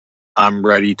I'm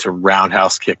ready to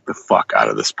roundhouse kick the fuck out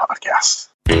of this podcast.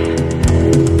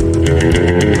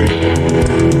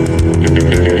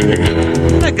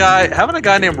 Having a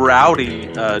guy named Rowdy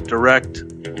direct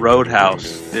Roadhouse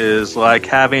is like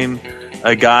having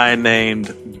a guy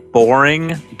named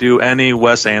Boring do any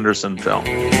Wes Anderson film.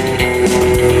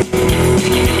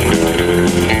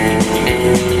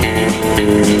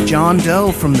 John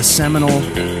Doe from the seminal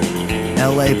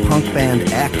LA punk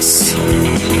band X.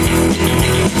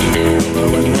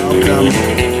 Hello and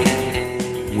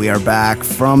welcome. We are back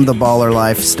from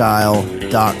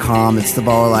theballerlifestyle.com. It's the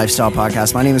Baller Lifestyle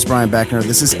Podcast. My name is Brian Beckner.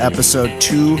 This is episode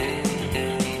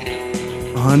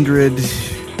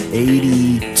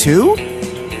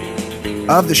 282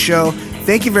 of the show.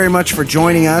 Thank you very much for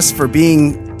joining us, for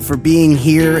being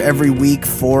here every week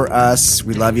for us.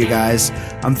 We love you guys.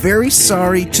 I'm very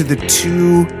sorry to the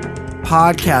two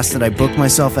podcasts that I booked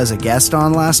myself as a guest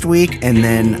on last week, and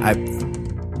then I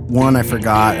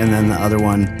forgot, and then the other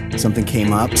one, something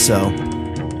came up. So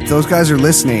if those guys are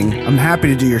listening, I'm happy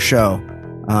to do your show.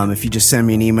 If you just send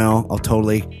me an email, I'll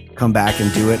totally come back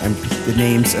and do it. The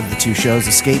names of the two shows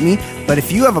escape me. But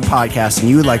if you have a podcast and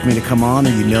you would like me to come on,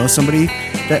 or you know somebody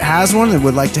that has one and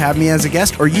would like to have me as a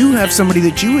guest, or you have somebody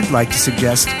that you would like to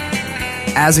suggest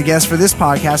as a guest for this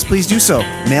podcast, please do so.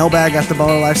 Mailbag at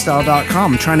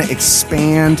theballerlifestyle.com. I'm trying to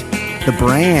expand the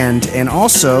brand and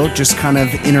also just kind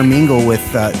of intermingle with,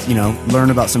 learn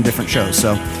about some different shows.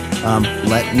 So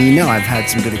let me know. I've had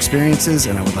some good experiences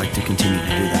and I would like to continue to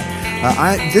do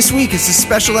that. This week is a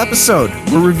special episode.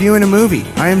 We're reviewing a movie.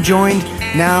 I am joined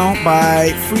now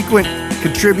by frequent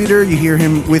contributor. You hear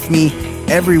him with me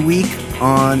every week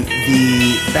on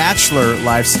the Bachelor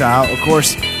Lifestyle. Of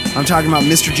course, I'm talking about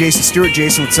Mr. Jason Stewart.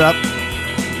 Jason, what's up?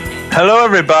 Hello,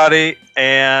 everybody.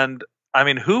 And I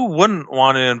mean, who wouldn't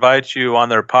want to invite you on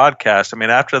their podcast? I mean,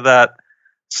 after that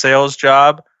sales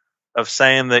job of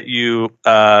saying that you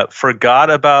forgot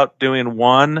about doing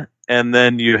one and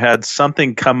then you had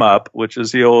something come up, which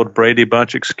is the old Brady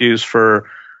Bunch excuse for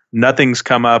nothing's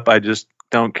come up, I just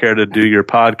don't care to do your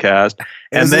podcast.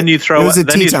 And then you throw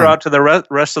out to the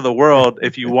rest of the world,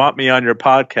 if you want me on your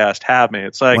podcast, have me.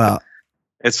 It's like, wow.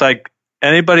 It's like,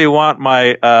 anybody want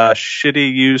my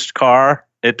shitty used car?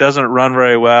 It doesn't run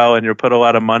very well, and you put a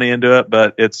lot of money into it,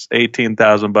 but it's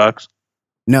 $18,000.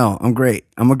 No, I'm great.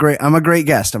 I'm a great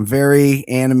guest. I'm very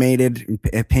animated,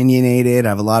 opinionated. I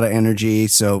have a lot of energy,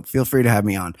 so feel free to have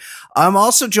me on. I'm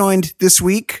also joined this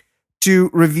week to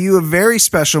review a very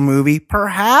special movie,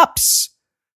 perhaps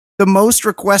the most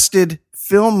requested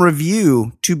film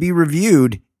review to be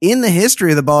reviewed in the history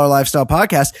of the Baller Lifestyle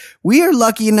Podcast. We are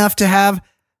lucky enough to have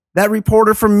that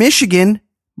reporter from Michigan,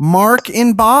 Mark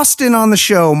in Boston, on the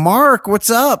show. Mark, what's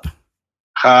up?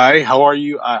 Hi, how are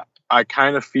you? I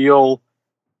kind of feel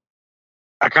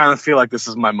like this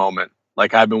is my moment.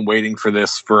 Like, I've been waiting for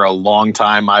this for a long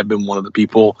time. I've been one of the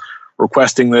people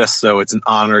requesting this, so it's an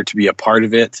honor to be a part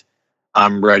of it.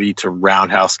 I'm ready to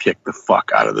roundhouse kick the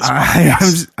fuck out of this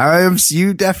podcast.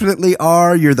 You definitely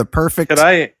are. You're the perfect.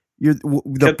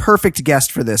 Perfect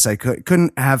guest for this. I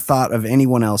couldn't have thought of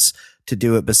anyone else to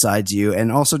do it besides you.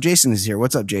 And also, Jason is here.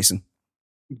 What's up, Jason?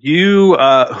 You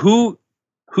who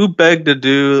begged to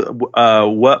do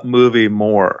what movie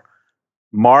more?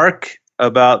 Mark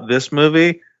about this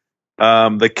movie,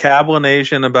 the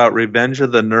Cablinasian about Revenge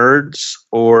of the Nerds,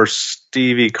 or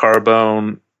Stevie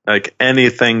Carbone, like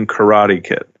anything Karate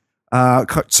Kid?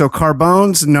 So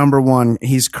Carbone's number one.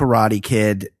 He's Karate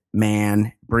Kid,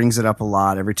 man. Brings it up a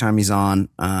lot every time he's on.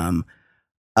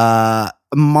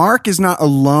 Mark is not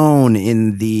alone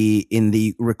in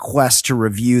the request to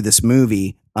review this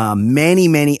movie.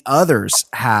 Many others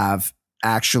have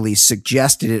actually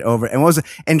suggested it over.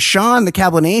 And Sean, the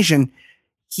Cablinasian,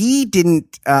 he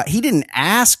didn't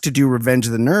ask to do Revenge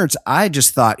of the Nerds. I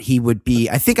just thought he would be.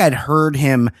 I think I'd heard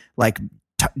him like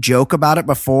joke about it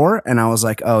before, and I was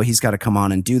like, oh, he's got to come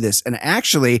on and do this. And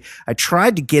actually, I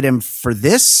tried to get him for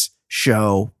this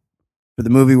show, for the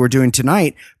movie we're doing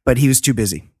tonight, but he was too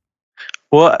busy.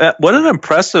 Well, what an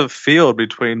impressive field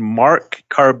between Mark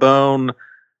Carbone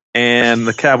and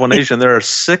the Cablinasian. There are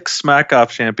 6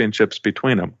 Smack-Off championships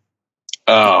between them.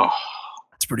 Oh,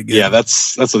 that's pretty good. Yeah,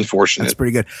 that's unfortunate. That's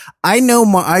pretty good. I know.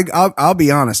 I'll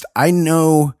be honest. I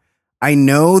know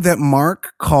that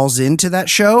Mark calls into that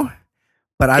show,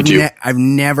 but I've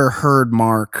never heard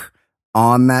Mark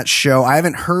on that show. I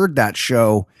haven't heard that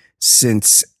show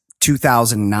since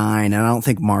 2009, and I don't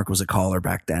think Mark was a caller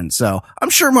back then. So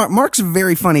I'm sure Mark's a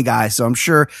very funny guy. So I'm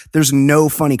sure there's no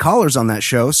funny callers on that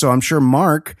show. So I'm sure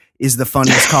Mark is the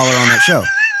funniest caller on that show.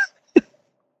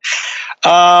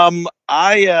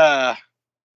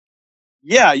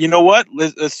 yeah, you know what?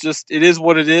 It's just, it is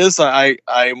what it is. I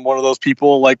am one of those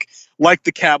people like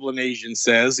the Cablinasian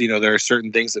says, there are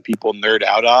certain things that people nerd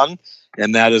out on.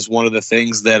 And that is one of the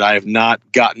things that I have not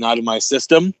gotten out of my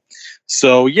system.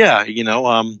 So yeah,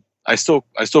 I still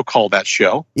call that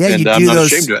show. Yeah, and I'm not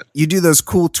ashamed of it. You do those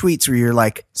cool tweets where you're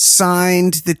like,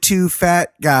 signed the 2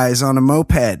 fat guys on a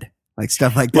moped, like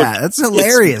stuff like that. That's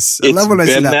hilarious. I love when I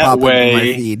see that pop up in my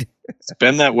feed. It's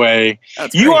been that way.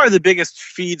 You are the biggest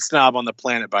feed snob on the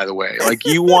planet, by the way. Like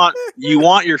you want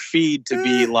your feed to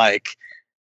be like,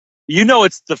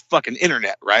 it's the fucking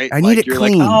internet, right? I need it you're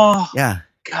clean. Like, oh yeah.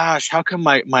 Gosh, how come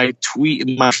my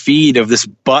feed of this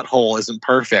butthole isn't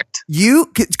perfect?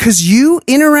 Because you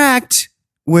interact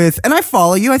with, and I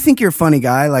follow you. I think you're a funny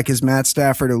guy, like is Matt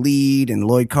Stafford elite and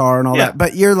Lloyd Carr and all that.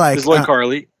 But you're like, is Lloyd Carr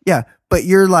elite? Yeah. But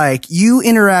you're like, you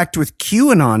interact with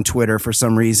QAnon Twitter for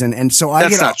some reason. And so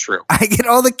That's not true. I get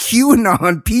all the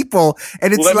QAnon people,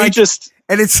 and it's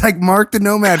it's like Mark the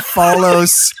Nomad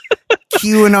follows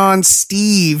QAnon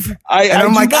Steve.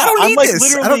 I'm like, I don't need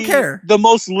this. I don't care. The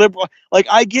most liberal, like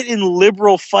I get in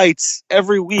liberal fights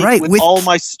every week with all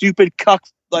my stupid cuck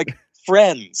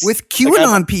friends. With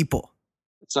QAnon people.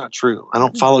 It's not true. I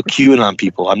don't follow QAnon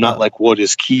people. I'm not like, what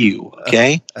is Q?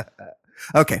 Okay.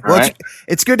 Okay. Well,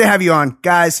 it's good to have you on.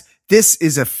 Guys, this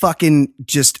is a fucking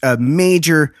just a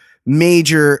major,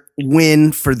 major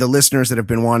win for the listeners that have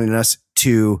been wanting us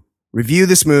to review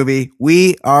this movie.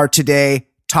 We are today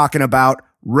talking about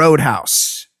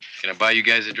Roadhouse. Can I buy you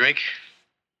guys a drink?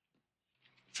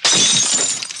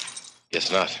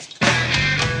 Guess not.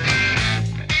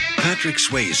 Patrick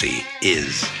Swayze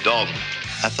is Dalton.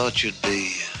 I thought you'd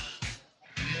be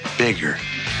bigger.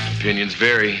 Opinions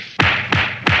vary.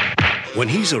 When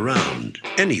he's around,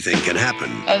 anything can happen.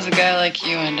 How does a guy like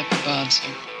you end up a bouncer?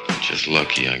 Just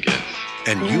lucky, I guess.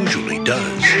 And usually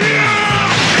does.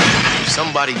 If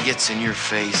somebody gets in your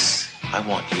face, I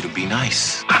want you to be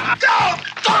nice.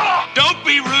 Don't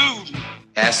be rude.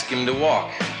 Ask him to walk,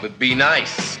 but be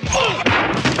nice.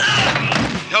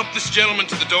 Help this gentleman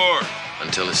to the door.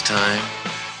 Until it's time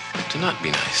to not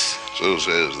be nice. So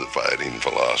says the fighting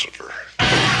philosopher.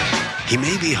 He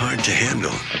may be hard to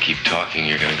handle. I keep talking,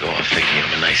 you're gonna go off thinking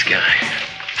I'm a nice guy.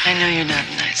 I know you're not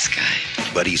a nice guy.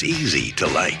 But he's easy to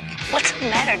like. What's the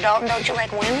matter, Dalton? Don't you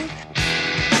like women?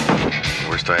 The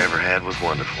worst I ever had was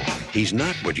wonderful. He's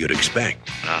not what you'd expect.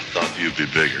 I thought you'd be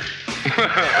bigger.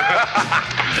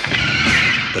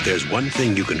 But there's one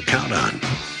thing you can count on.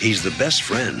 He's the best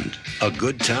friend a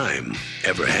good time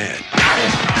ever had.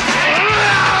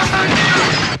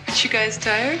 You guys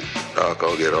tired? Doc,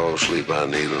 I'll get all the sleep I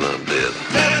need when I'm dead.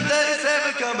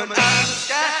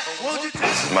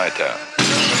 This is my town.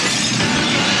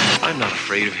 I'm not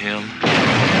afraid of him.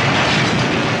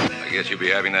 I guess you'll be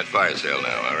having that fire sale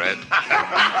now, all right?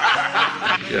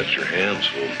 You got your hands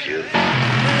full, kid.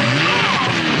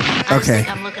 Okay,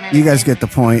 you guys get the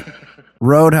point.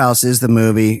 Roadhouse is the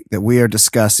movie that we are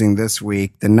discussing this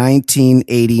week. The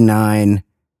 1989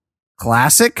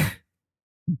 classic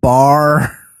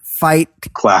bar fight.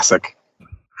 Classic.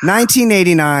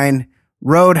 1989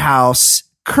 Roadhouse,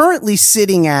 currently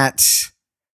sitting at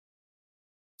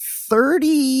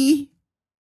 38%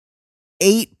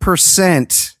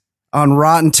 on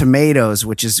Rotten Tomatoes,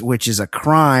 which is a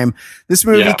crime. This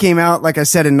movie came out, like I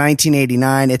said, in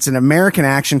 1989. It's an American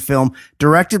action film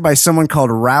directed by someone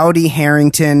called Rowdy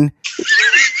Harrington.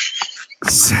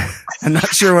 I'm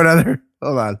not sure what other,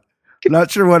 hold on. I'm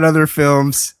not sure what other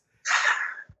films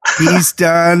he's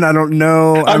done. I don't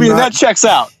know. That checks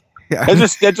out. Yeah.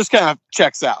 That just kind of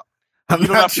checks out. I'm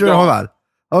not sure. Hold on.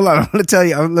 I'm going to tell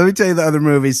you. Let me tell you the other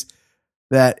movies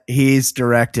that he's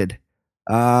directed.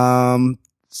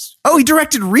 He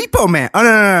directed Repo Man.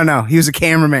 Oh, no. He was a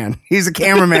cameraman. He's a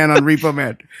cameraman on Repo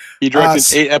Man. He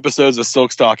directed 8 episodes of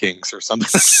Silk Stockings or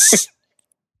something.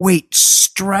 Wait,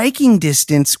 Striking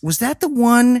Distance. Was that the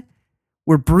one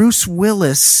where Bruce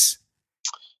Willis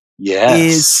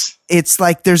it's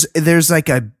like there's like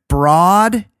a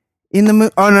broad in the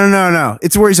movie. Oh, no.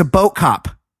 It's where he's a boat cop.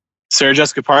 Sarah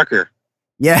Jessica Parker.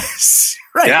 Yes.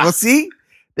 Right. Yeah. Well, see,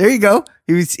 there you go.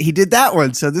 He did that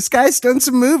one. So this guy's done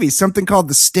some movies, something called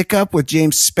The Stick Up with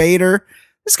James Spader.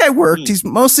 This guy worked. He's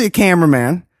mostly a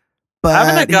cameraman, but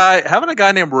having a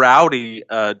guy named Rowdy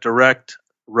direct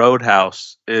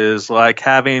Roadhouse is like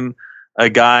having a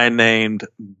guy named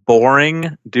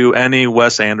Boring do any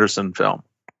Wes Anderson film.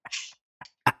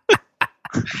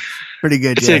 Pretty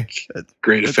good. I take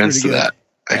great offense to that.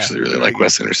 I actually really like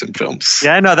Wes Anderson films.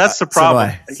 Yeah, I know. That's the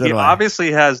problem. So he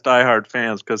obviously has diehard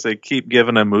fans because they keep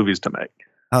giving him movies to make.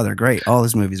 Oh, they're great. All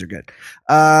his movies are good.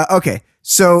 Okay.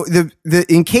 So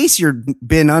in case you've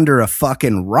been under a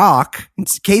fucking rock, in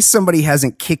case somebody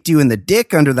hasn't kicked you in the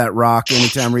dick under that rock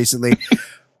anytime recently,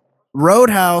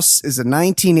 Roadhouse is a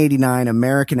 1989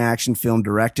 American action film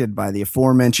directed by the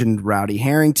aforementioned Rowdy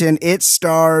Harrington. It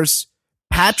stars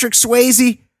Patrick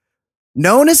Swayze,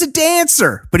 known as a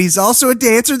dancer, but he's also a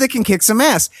dancer that can kick some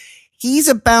ass. He's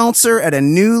a bouncer at a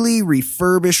newly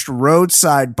refurbished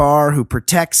roadside bar who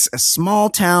protects a small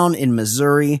town in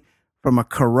Missouri from a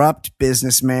corrupt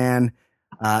businessman.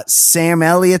 Sam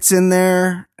Elliott's in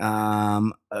there.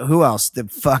 Who else? The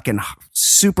fucking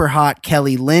super hot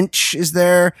Kelly Lynch is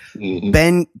there. Mm-hmm.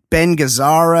 Ben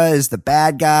Gazzara is the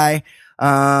bad guy.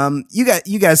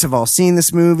 You guys have all seen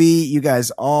this movie. You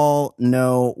guys all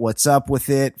know what's up with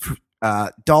it.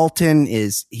 Dalton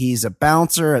he's a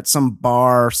bouncer at some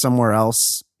bar somewhere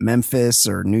else, Memphis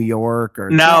or New York, or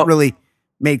now, not really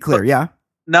made clear. Yeah.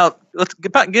 Now let's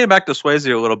get back to Swayze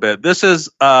a little bit. This is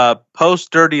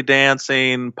post Dirty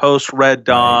Dancing, post Red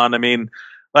Dawn. Right. I mean,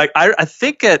 like I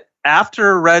think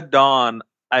after Red Dawn,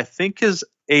 I think his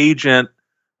agent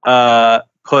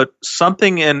put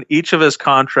something in each of his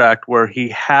contract where he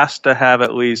has to have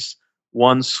at least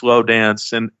one slow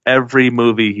dance in every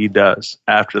movie he does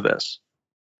after this,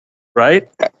 right?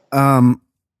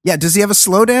 Yeah. Does he have a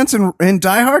slow dance in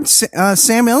Die Hard?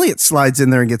 Sam Elliott slides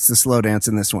in there and gets the slow dance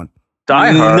in this one.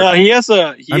 Die Hard. No, he has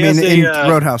in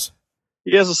Roadhouse.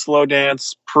 He has a slow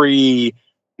dance pre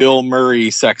Bill Murray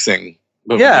sexing.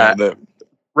 Yeah.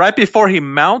 Right before he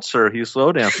mounts her, he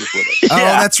slow dances with it. Oh,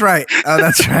 that's right.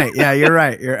 Yeah, you're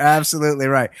right. You're absolutely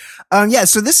right. Yeah.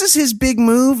 So this is his big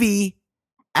movie.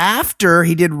 After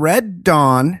he did Red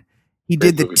Dawn, he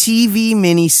did the TV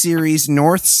miniseries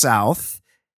North South.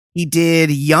 He did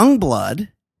Youngblood.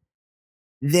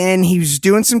 Then he was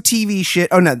doing some TV shit.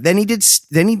 Oh no! Then he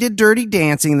did Dirty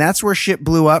Dancing. That's where shit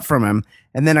blew up from him.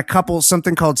 And then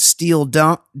something called Steel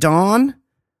Dawn,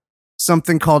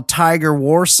 something called Tiger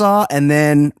Warsaw, and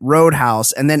then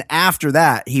Roadhouse. And then after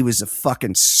that, he was a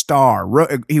fucking star.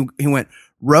 He went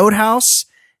Roadhouse,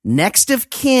 Next of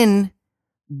Kin,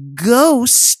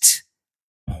 Ghost,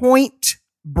 Point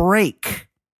Break.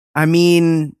 I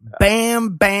mean,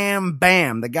 bam, bam,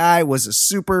 bam. The guy was a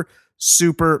super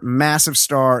massive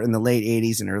star in the late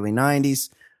 80s and early 90s.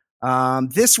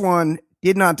 This one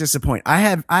did not disappoint.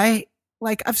 Of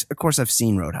course I've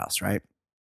seen Roadhouse, right?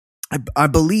 I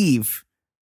believe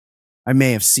I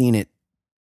may have seen it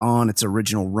on its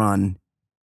original run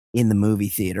in the movie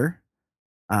theater.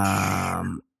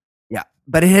 Yeah,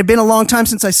 but it had been a long time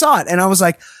since I saw it. And I was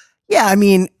like, yeah, I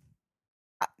mean,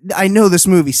 I know this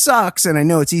movie sucks and I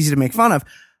know it's easy to make fun of,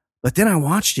 but then I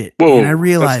watched it and I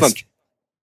realized,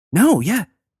 no, yeah,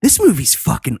 this movie's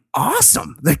fucking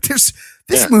awesome. Like this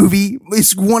movie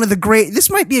is one of the great, this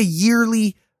might be a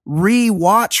yearly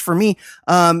rewatch for me.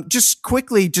 Just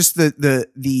quickly, just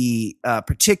the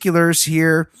particulars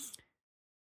here.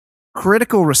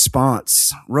 Critical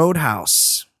response,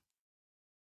 Roadhouse.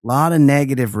 A lot of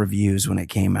negative reviews when it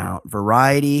came out.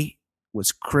 Variety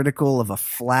was critical of a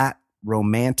flat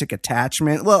romantic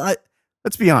attachment. Well,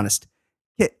 let's be honest.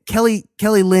 Kelly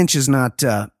Lynch is not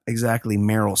pretty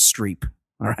Meryl Streep.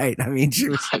 All right. I mean, she's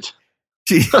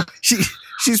pretty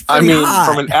hot.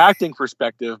 From an acting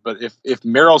perspective, but if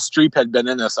Meryl Streep had been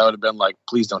in this, I would have been like,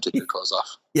 please don't take your clothes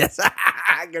off. Yes.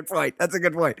 Good point. That's a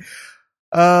good point.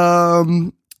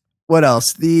 What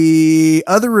else? The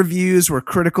other reviews were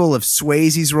critical of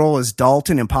Swayze's role as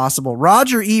Dalton, impossible.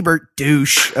 Roger Ebert,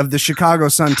 douche of the Chicago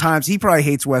Sun-Times, he probably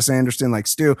hates Wes Anderson like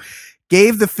Stu,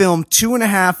 gave the film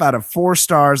 2.5 out of 4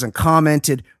 stars and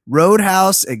commented,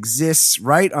 Roadhouse exists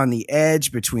right on the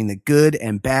edge between the good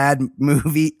and bad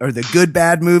movie, or the good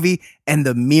bad movie and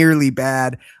the merely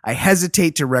bad. I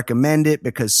hesitate to recommend it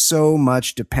because so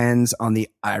much depends on the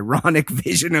ironic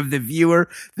vision of the viewer.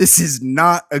 This is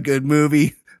not a good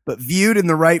movie, but viewed in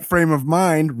the right frame of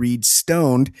mind, read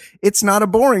Stoned, it's not a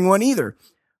boring one either.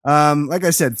 Like I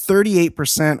said,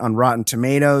 38% on Rotten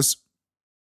Tomatoes.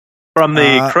 From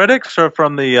the critics or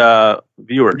from the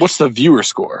viewers? What's the viewer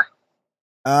score?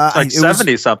 It's like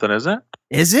 70 something, isn't it?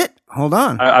 Is it? Hold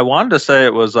on. I wanted to say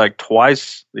it was like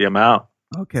twice the amount.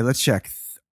 Okay, let's check.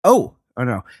 Oh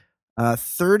no.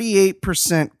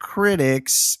 38%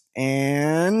 critics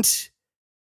and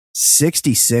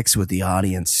 66 with the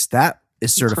audience. That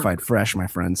is certified fresh, my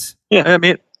friends. Yeah, I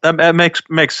mean that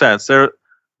makes sense. There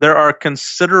are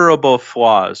considerable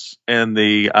flaws in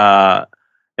the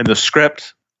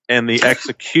script and the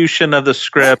execution of the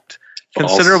script.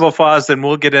 Considerable flaws, and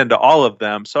we'll get into all of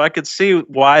them. So I could see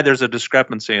why there's a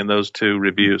discrepancy in those two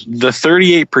reviews. The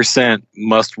 38%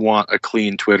 must want a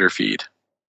clean Twitter feed.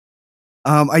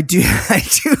 I do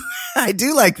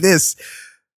like this,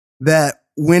 that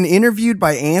when interviewed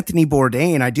by Anthony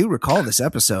Bourdain, I do recall this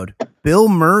episode, Bill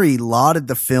Murray lauded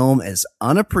the film as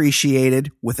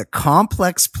unappreciated, with a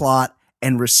complex plot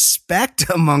and respect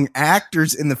among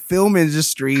actors in the film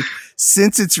industry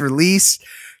since its release.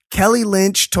 Kelly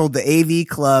Lynch told the AV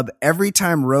Club every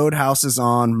time Roadhouse is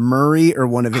on, Murray or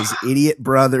one of his idiot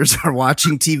brothers are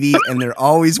watching TV, and they're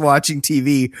always watching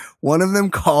TV. One of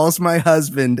them calls my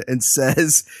husband and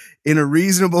says, in a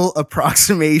reasonable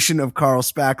approximation of Carl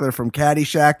Spackler from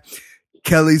Caddyshack,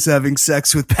 Kelly's having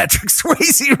sex with Patrick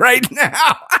Swayze right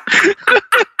now.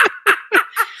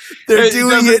 It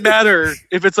doesn't matter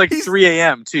if it's like 3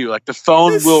 a.m. too. Like the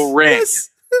phone will ring,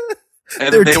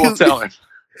 and they will tell him.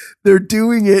 They're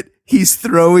doing it. He's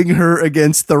throwing her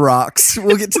against the rocks.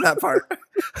 We'll get to that part.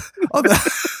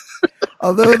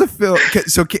 although the film,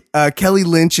 so Kelly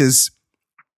Lynch's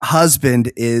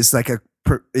husband is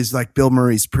like Bill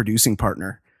Murray's producing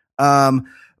partner.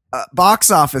 Box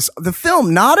office, the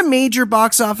film, not a major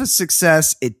box office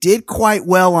success. It did quite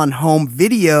well on home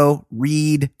video,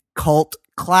 read cult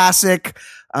classic,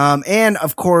 and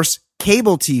of course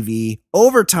cable TV.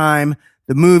 Over time,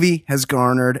 the movie has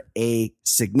garnered a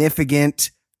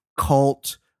significant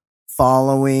cult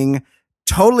following.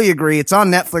 Totally agree. It's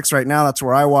on Netflix right now. That's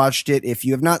where I watched it. If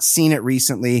you have not seen it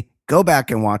recently, go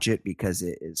back and watch it because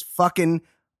it is fucking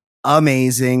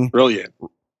amazing. Brilliant.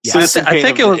 Yes. I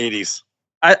think it was 80s.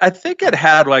 I think it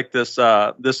had like this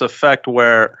effect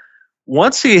where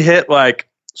once he hit like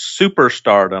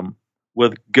superstardom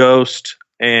with Ghost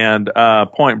and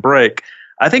Point Break,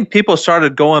 I think people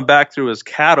started going back through his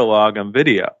catalog on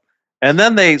video. And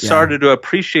then they started to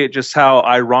appreciate just how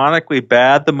ironically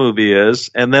bad the movie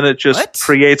is. And then it just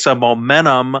creates a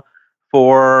momentum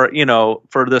for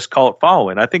this cult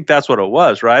following. I think that's what it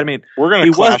was, right? I mean, we're going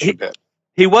to clash a bit.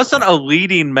 He wasn't a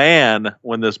leading man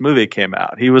when this movie came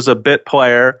out. He was a bit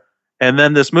player. And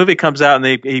then this movie comes out and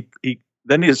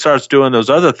he starts doing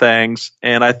those other things.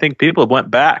 And I think people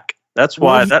went back. That's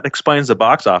why that explains the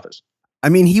box office. I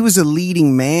mean, he was a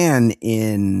leading man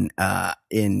in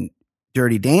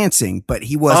Dirty Dancing, but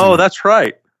he wasn't. Oh, that's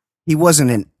right. He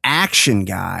wasn't an action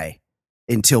guy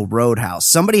until Roadhouse.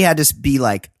 Somebody had to be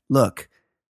like, look,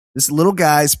 this little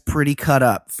guy's pretty cut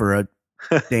up for a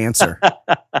dancer.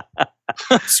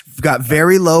 He's got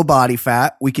very low body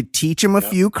fat. We could teach him a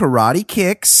few karate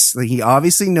kicks. Like, he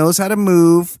obviously knows how to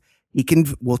move.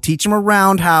 We'll teach him a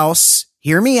roundhouse.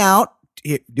 Hear me out.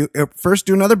 First,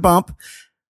 do another bump.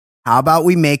 How about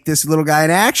we make this little guy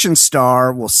an action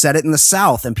star? We'll set it in the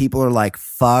South, and people are like,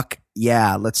 fuck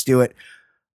yeah, let's do it.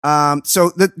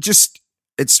 So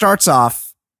it starts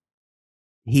off.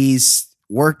 There's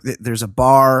a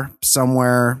bar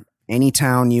somewhere,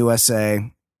 Anytown,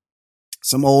 USA.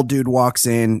 Some old dude walks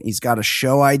in. He's got a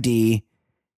show ID.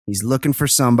 He's looking for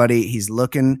somebody. He's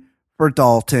looking for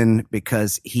Dalton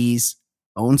because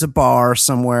owns a bar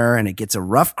somewhere, and it gets a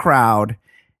rough crowd.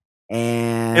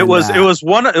 And it was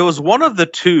one of the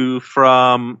two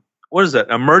from, what is it,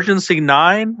 Emergency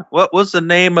 9? What was the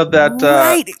name of that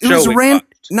right. It show? Was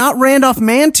not Randolph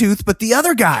Mantooth, but the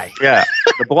other guy. Yeah,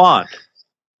 the blonde.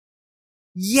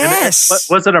 Yes.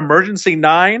 Was it Emergency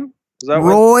 9? Is that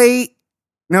Roy?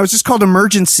 No, it's just called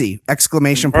Emergency!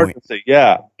 Exclamation point.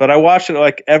 Yeah, but I watched it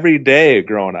like every day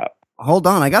growing up. Hold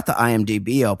on, I got the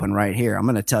IMDb open right here. I'm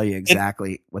going to tell you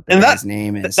exactly what the guy's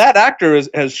name is. That actor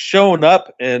has shown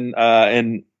up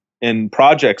in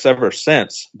projects ever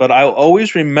since, but I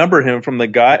always remember him from the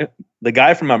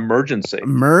guy from Emergency.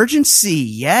 Emergency,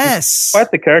 yes. He's quite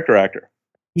the character actor.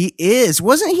 He is.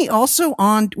 Wasn't he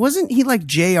like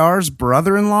JR's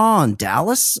brother-in-law on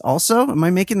Dallas also? Am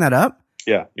I making that up?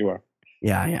 Yeah, you are.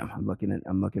 Yeah, I am. I'm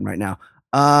looking right now.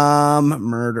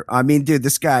 Murder. I mean, dude,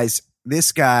 this guy's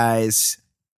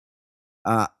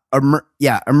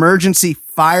Emergency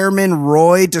Fireman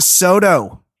Roy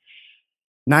DeSoto,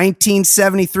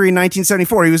 1973,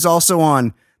 1974. He was also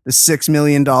on The $6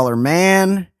 Million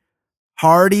Man,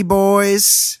 Hardy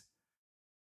Boys.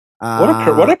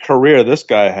 What a career this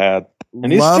guy had.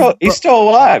 And he's still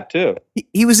alive too.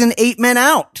 He was in 8 Men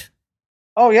Out.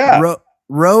 Oh yeah.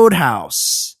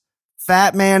 Roadhouse,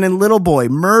 Fat Man and Little Boy,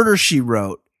 Murder, She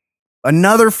Wrote,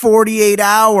 Another 48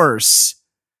 Hours,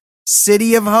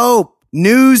 City of Hope,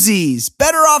 Newsies,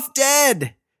 Better Off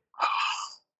Dead.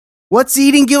 What's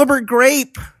Eating Gilbert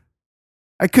Grape?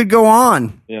 I could go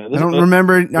on. Yeah, I don't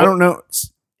remember. I don't know.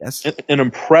 Yes. An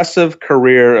impressive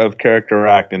career of character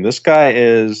acting. This guy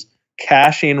is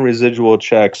cashing residual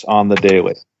checks on the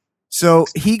daily. So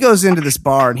he goes into this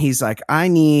bar and he's like, I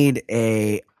need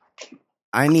the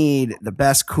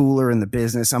best cooler in the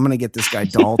business. I'm going to get this guy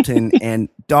Dalton. And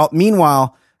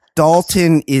meanwhile,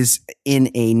 Dalton is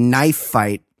in a knife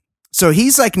fight. So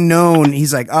he's like known.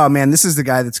 He's like, oh man, this is the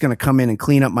guy that's going to come in and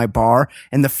clean up my bar.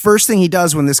 And the first thing he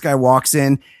does when this guy walks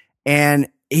in, and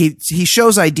he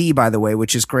shows ID, by the way,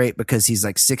 which is great because he's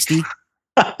like 60.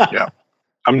 Yeah.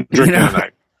 I'm drinking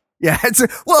tonight. Yeah. That's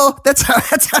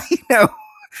how you know.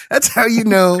 That's how you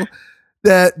know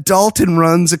that Dalton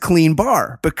runs a clean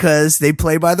bar, because they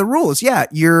play by the rules. Yeah.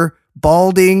 You're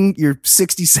balding. You're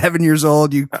 67 years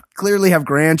old. You clearly have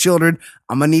grandchildren.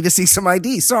 I'm going to need to see some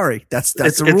ID. Sorry. That's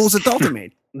the rules that Dalton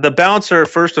made. The bouncer,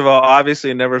 first of all,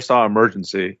 obviously never saw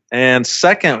emergency. And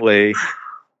secondly,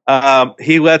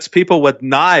 he lets people with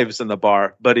knives in the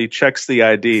bar, but he checks the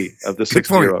ID of the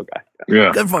 60-year-old guy.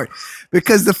 Yeah. Good for it.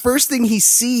 Because the first thing he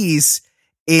sees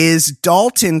is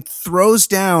Dalton throws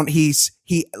down. He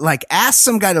like asks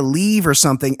some guy to leave or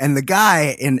something, and the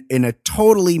guy in a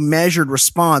totally measured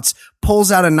response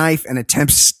pulls out a knife and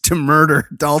attempts to murder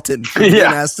Dalton for being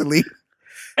asked to leave.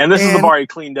 And this is the bar he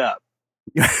cleaned up.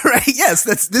 Right? Yes,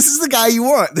 this is the guy you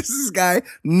want. This is a guy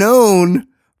known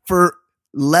for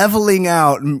leveling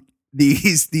out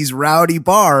these rowdy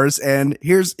bars, and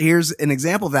here's an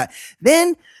example of that.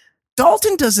 Then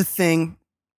Dalton does a thing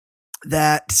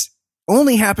that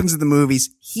only happens in the movies.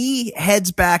 He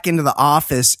heads back into the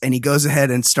office and he goes ahead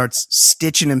and starts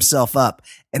stitching himself up.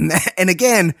 And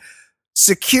again,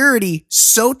 security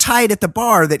so tight at the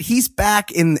bar that he's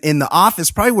back in the office,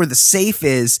 probably where the safe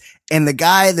is. And the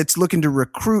guy that's looking to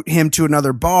recruit him to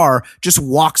another bar just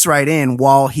walks right in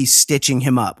while he's stitching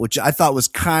him up, which I thought was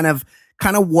kind of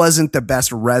wasn't the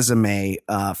best resume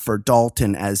for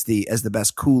Dalton as the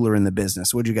best cooler in the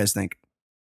business. What do you guys think?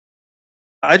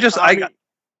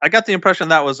 I got the impression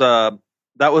that was a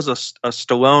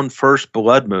Stallone First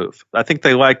Blood move. I think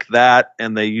they liked that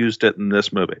and they used it in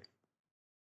this movie.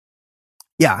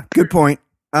 Yeah, good point.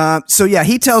 So yeah,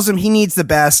 he tells him he needs the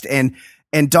best, and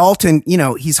Dalton,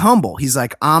 he's humble. He's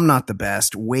like, I'm not the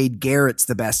best. Wade Garrett's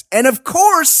the best. And of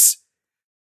course,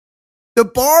 the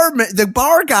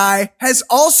bar guy has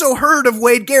also heard of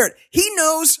Wade Garrett. He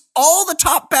knows all the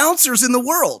top bouncers in the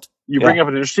world. You bring up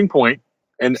an interesting point,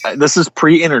 and this is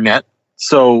pre-internet,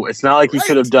 so it's not like he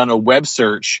could have done a web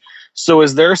search. So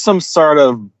is there some sort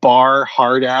of bar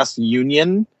hard-ass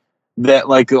union that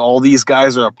like all these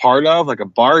guys are a part of, like a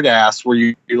Bardass, where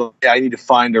you're like, I need to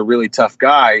find a really tough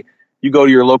guy. You go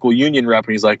to your local union rep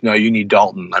and he's like, no, you need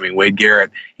Dalton. I mean, Wade Garrett,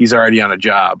 he's already on a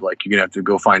job. Like, you're going to have to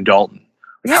go find Dalton.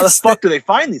 Like, how the fuck do they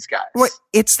find these guys? Well,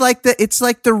 it's like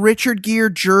the Richard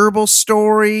Gere gerbil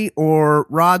story, or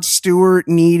Rod Stewart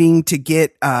needing to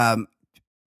get 10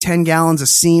 gallons of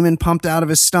semen pumped out of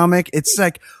his stomach. It's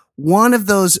like one of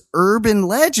those urban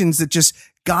legends that just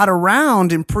got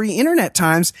around in pre-internet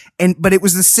times. But it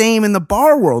was the same in the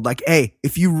bar world. Like, hey,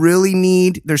 if you really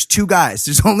need, there's two guys.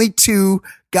 There's only two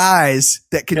guys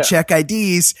that can check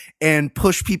IDs and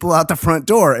push people out the front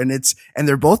door. And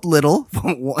they're both little,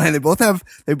 and they both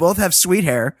have sweet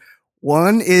hair.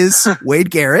 One is Wade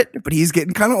Garrett, but he's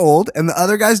getting kind of old, and the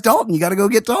other guy's Dalton. You got to go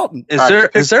get Dalton.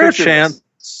 Is there a chance?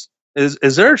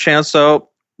 Is there a chance though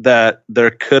that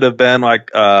there could have been like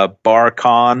a bar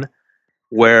con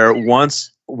where once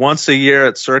a year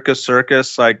at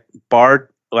Circus, like bar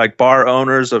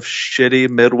owners of shitty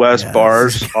Midwest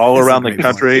bars all around the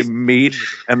country meet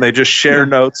and they just share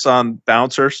notes on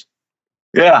bouncers?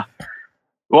 Yeah.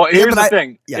 Well, here's the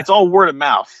thing. Yeah. It's all word of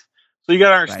mouth. So you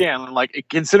got to understand, like,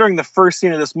 considering the first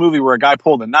scene of this movie where a guy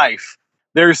pulled a knife,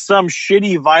 there's some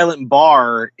shitty violent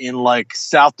bar in like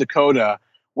South Dakota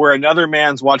where another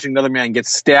man's watching another man get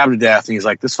stabbed to death, and he's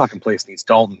like, this fucking place needs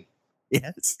Dalton.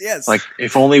 Yes. Like,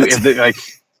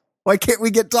 why can't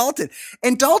we get Dalton?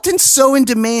 And Dalton's so in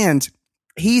demand.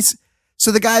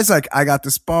 So the guy's like, I got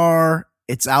this bar.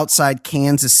 It's outside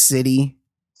Kansas City,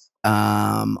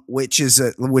 which is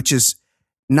a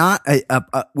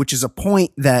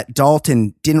point that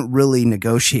Dalton didn't really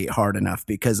negotiate hard enough,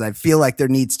 because I feel like there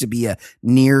needs to be a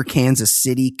near Kansas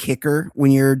City kicker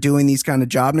when you're doing these kind of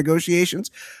job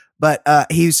negotiations. But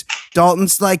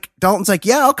Dalton's like,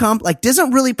 yeah, I'll come. Like,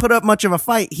 doesn't really put up much of a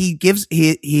fight.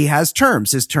 He has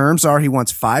terms. His terms are he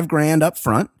wants $5,000 up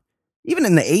front. Even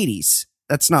in the 80s,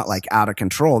 that's not like out of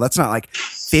control. That's not like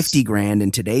 $50,000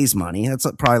 in today's money. That's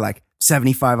probably like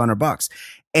 $7,500.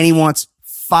 And he wants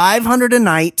 $500 a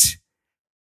night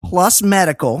plus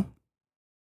medical.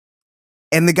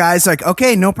 And the guy's like,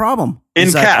 okay, no problem.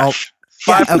 In cash.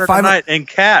 $500 a night in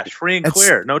cash, free and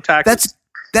clear, no taxes.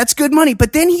 That's good money.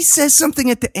 But then he says something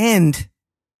at the end,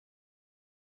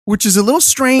 which is a little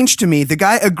strange to me. The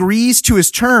guy agrees to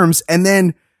his terms, and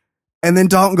then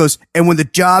Dalton goes, and when the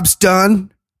job's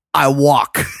done, I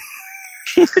walk.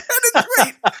 That is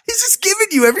great. He's just giving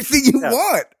you everything you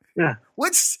want. Yeah.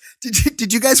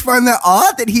 Did you guys find that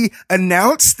odd that he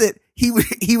announced that he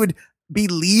would be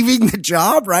leaving the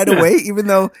job right away, even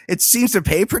though it seems to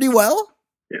pay pretty well?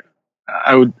 Yeah.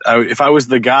 I would, if I was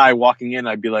the guy walking in,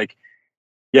 I'd be like,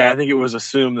 yeah, I think it was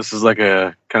assumed this is like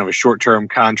a kind of a short-term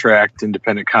contract,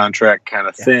 independent contract kind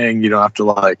of thing. You don't have to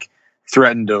like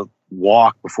threaten to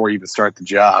walk before you even start the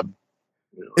job.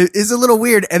 It is a little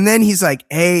weird. And then he's like,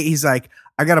 hey,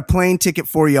 I got a plane ticket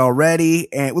for you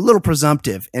already, and a little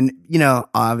presumptive. And,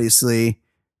 obviously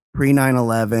pre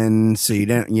 9/11. So you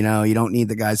don't need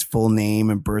the guy's full name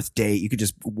and birth date. You could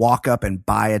just walk up and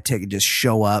buy a ticket, just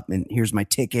show up and here's my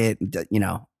ticket.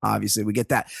 Obviously we get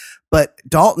that. But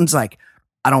Dalton's like,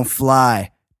 I don't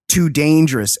fly, too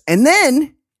dangerous. And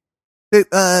then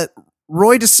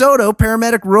Roy DeSoto,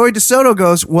 paramedic Roy DeSoto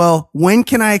goes, well, when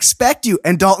can I expect you?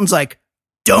 And Dalton's like,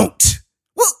 don't.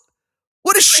 Well,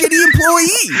 what a shitty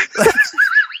employee.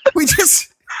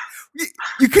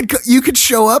 You could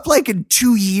show up like in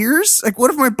 2 years. Like, what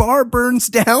if my bar burns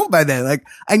down by then? Like,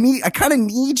 I kind of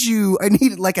need you. I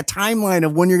need like a timeline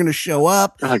of when you're going to show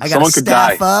up. Like I got to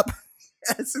staff up.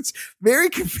 Yes, it's very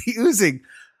confusing.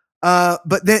 But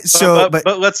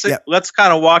let's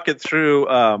kind of walk it through,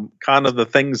 kind of the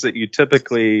things that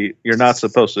you're not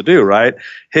supposed to do, right?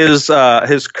 His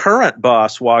current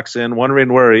boss walks in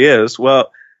wondering where he is.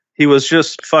 Well, he was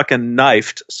just fucking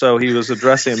knifed. So he was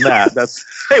addressing that. That's,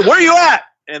 hey, where are you at?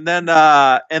 And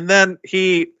then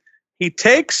he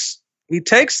takes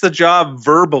the job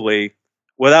verbally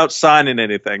without signing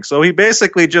anything. So he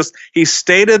basically he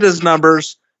stated his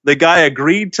numbers. The guy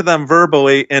agreed to them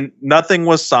verbally and nothing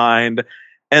was signed.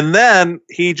 And then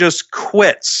he just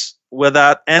quits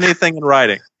without anything in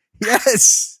writing.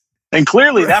 Yes. And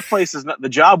clearly that place the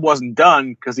job wasn't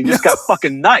done because he just got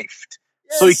fucking knifed.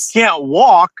 Yes. So he can't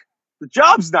walk. The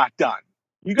job's not done.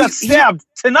 You got stabbed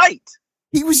tonight.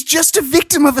 He was just a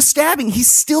victim of a stabbing.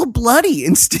 He's still bloody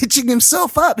and stitching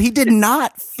himself up. He did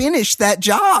not finish that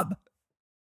job.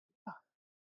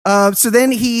 So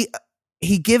then he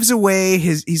gives away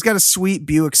he's got a sweet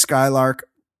Buick Skylark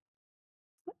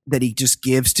that he just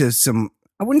gives to some,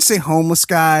 I wouldn't say homeless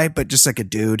guy, but just like a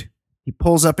dude. He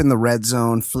pulls up in the red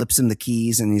zone, flips him the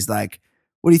keys, and he's like,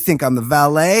 what do you think? I'm the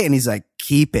valet? And he's like,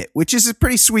 keep it, which is a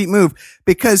pretty sweet move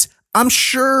because I'm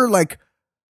sure like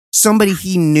somebody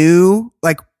he knew,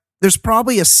 like there's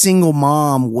probably a single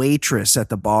mom waitress at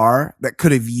the bar that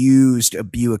could have used a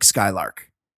Buick Skylark.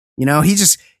 He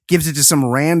just gives it to some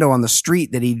rando on the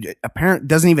street that he apparently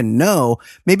doesn't even know.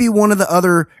 Maybe one of the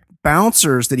other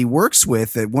bouncers that he works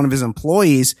with, one of his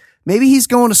employees, maybe he's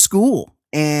going to school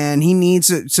and he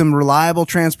needs some reliable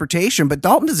transportation, but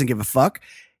Dalton doesn't give a fuck.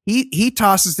 He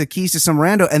tosses the keys to some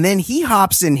rando and then he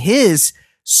hops in his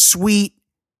sweet,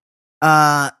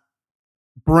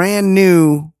 brand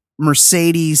new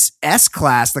Mercedes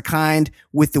S-Class, the kind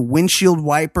with the windshield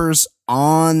wipers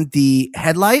on the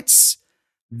headlights.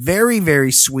 Very,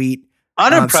 very sweet.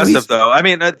 Unimpressive, though. I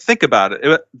mean, think about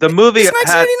it. The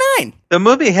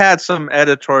movie had some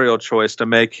editorial choice to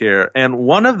make here, and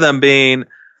one of them being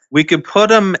we could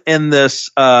put him in this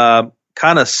kind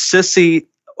of sissy,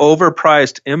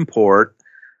 overpriced import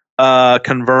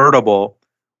convertible,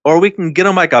 or we can get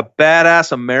him like a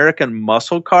badass American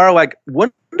muscle car. Like,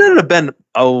 wouldn't it have been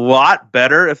a lot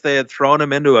better if they had thrown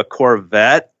him into a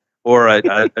Corvette or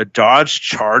a Dodge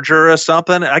Charger or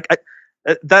something?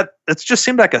 It just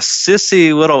seemed like a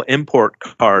sissy little import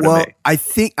car to me. I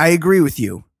think I agree with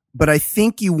you, but I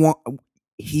think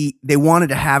they wanted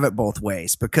to have it both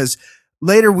ways because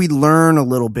later we learn a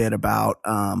little bit about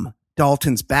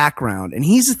Dalton's background, and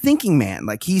he's a thinking man.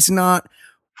 Like he's not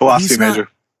philosophy major.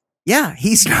 Yeah,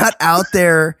 he's not out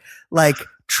there like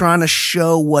trying to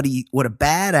show what a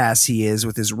badass he is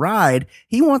with his ride.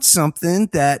 He wants something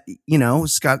that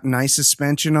it's got nice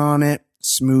suspension on it.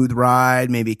 Smooth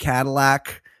ride, maybe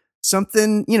Cadillac,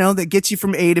 something, that gets you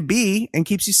from A to B and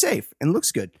keeps you safe and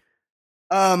looks good.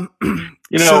 So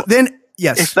then,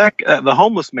 yes. If the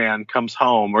homeless man comes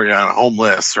home or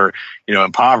homeless or,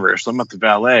 impoverished, I'm at the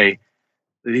valet,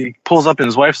 he pulls up and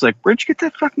his wife's like, where'd you get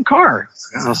that fucking car?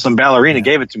 Some ballerina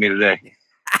gave it to me today.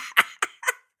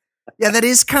 Yeah, that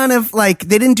is kind of like,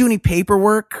 they didn't do any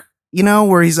paperwork,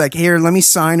 where he's like, here, let me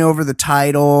sign over the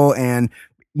title and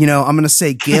I'm going to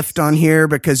say gift on here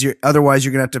because otherwise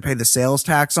you're going to have to pay the sales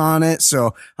tax on it.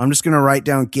 So I'm just going to write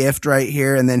down gift right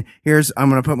here. And then I'm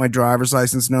going to put my driver's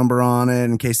license number on it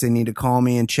in case they need to call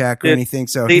me and check or anything.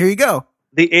 So here you go.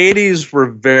 The 80s were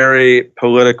very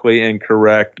politically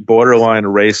incorrect, borderline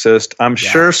racist. I'm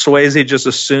sure Swayze just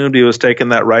assumed he was taking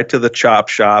that right to the chop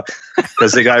shop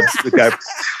because the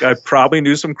guy probably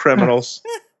knew some criminals.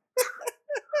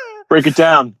 Break it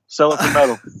down. Sell it for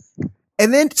metal.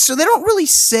 And then, so they don't really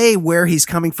say where he's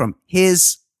coming from.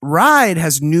 His ride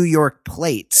has New York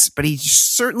plates, but he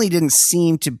certainly didn't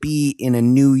seem to be in a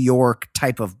New York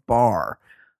type of bar.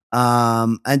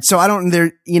 And so I don't,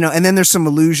 there, and then there's some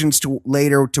allusions to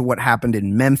later to what happened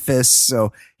in Memphis.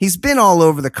 So he's been all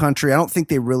over the country. I don't think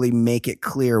they really make it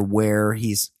clear where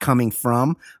he's coming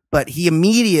from, but he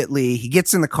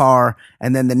gets in the car,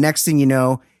 and then the next thing you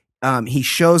know, he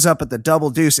shows up at the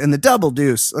Double Deuce, and the Double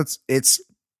Deuce,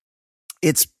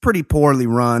 it's pretty poorly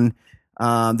run.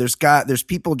 There's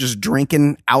people just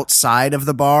drinking outside of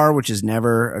the bar, which is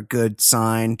never a good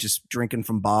sign, just drinking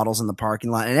from bottles in the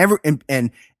parking lot.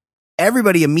 And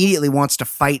everybody immediately wants to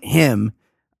fight him,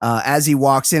 as he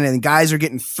walks in, and the guys are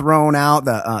getting thrown out.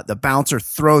 The bouncer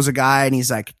throws a guy, and he's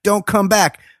like, "Don't come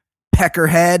back,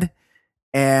 peckerhead."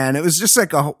 And it was just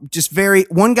like you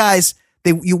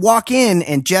walk in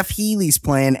and Jeff Healey's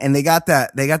playing, and they got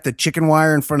the chicken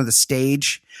wire in front of the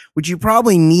stage, which you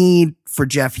probably need for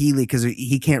Jeff Healey because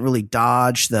he can't really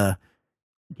dodge any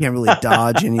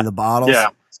of the bottles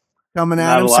coming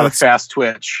at him. Not a lot of fast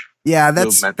twitch. Yeah,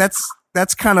 that's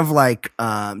kind of like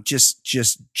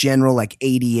just general like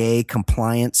ADA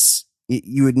compliance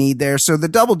you would need there. So the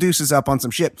Double Deuce is up on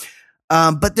some shit.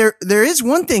 But there is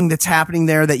one thing that's happening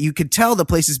there that you could tell the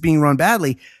place is being run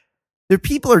badly.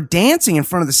 People are dancing in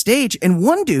front of the stage, and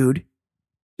one dude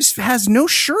just has no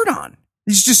shirt on.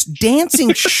 He's just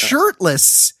dancing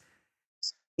shirtless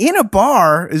in a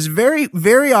bar. Is very,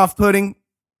 very off-putting.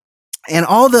 And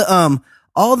all the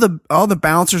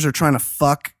bouncers are trying to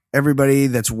fuck everybody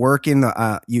that's working.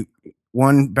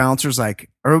 One bouncer's like,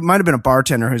 or it might have been a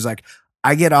bartender who's like,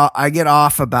 I get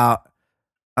off in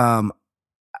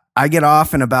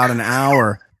about an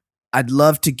hour. I'd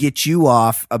love to get you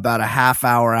off about a half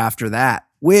hour after that,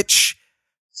 which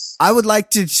I would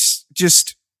like to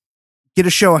just get a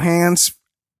show of hands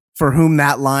for whom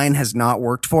that line has not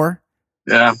worked for.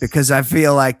 Yeah. Because I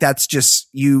feel like that's just,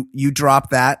 you drop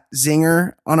that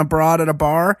zinger on a broad at a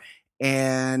bar,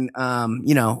 and,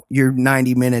 you're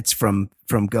 90 minutes from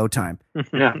go time.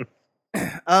 Yeah.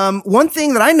 One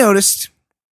thing that I noticed.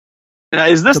 Now,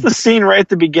 is this the scene right at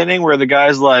the beginning where the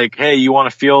guy's like, "Hey, you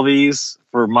want to feel these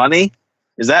for money?"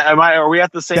 Are we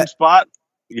at the same spot?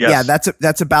 Yes. Yeah,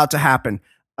 that's about to happen.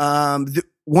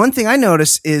 One thing I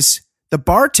noticed is the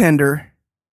bartender,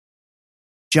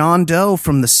 John Doe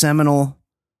from the seminal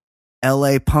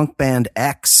LA punk band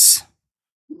X,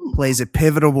 plays a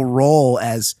pivotal role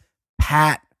as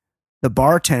Pat, the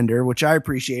bartender, which I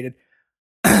appreciated.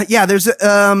 Yeah, there's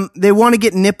they want to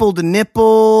get nipple to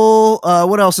nipple.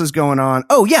 What else is going on?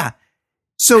 Oh yeah.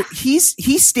 So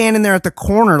he's standing there at the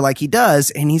corner like he does,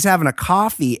 and he's having a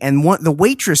coffee, and the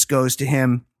waitress goes to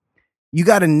him, "You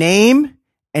got a name?"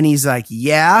 And he's like,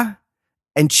 "Yeah."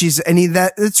 And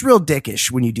it's real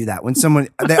dickish when you do that. When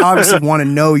they obviously want to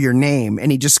know your name,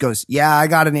 and he just goes, "Yeah, I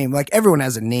got a name." Like, everyone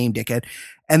has a name, dickhead.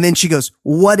 And then she goes,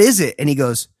 "What is it?" And he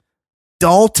goes,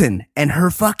 "Dalton." And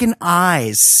her fucking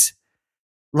eyes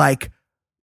like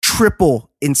triple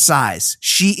in size.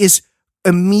 She is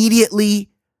immediately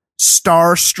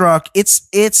starstruck.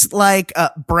 It's like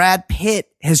Brad Pitt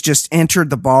has just entered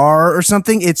the bar or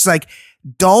something. It's like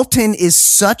Dalton is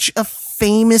such a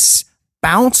famous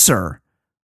bouncer,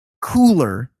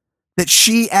 cooler, that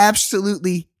she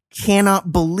absolutely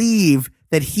cannot believe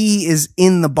that he is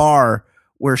in the bar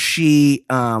where she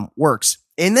works.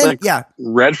 And then, like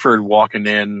Redford walking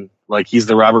in like he's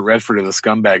the Robert Redford of the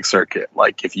scumbag circuit.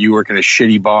 Like, if you work in a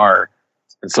shitty bar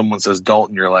and someone says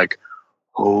Dalton, you're like,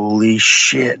 holy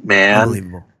shit, man.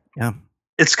 Unbelievable. Yeah.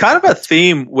 It's kind of a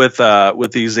theme with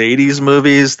these 80s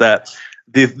movies that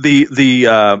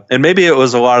and maybe it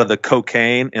was a lot of the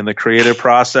cocaine in the creative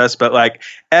process, but like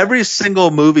every single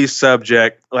movie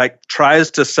subject like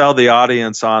tries to sell the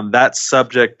audience on that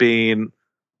subject being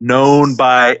known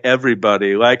by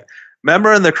everybody. Like,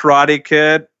 remember in The Karate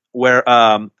Kid where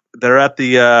they're at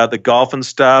the golf and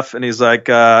stuff, and he's like,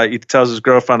 he tells his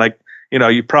girlfriend, like,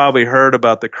 you probably heard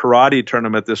about the karate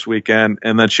tournament this weekend.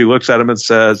 And then she looks at him and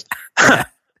says,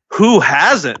 who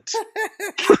hasn't?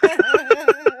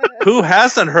 Who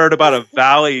hasn't heard about a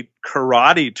Valley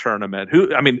karate tournament?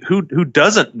 Who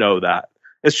doesn't know that?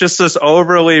 It's just this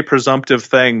overly presumptive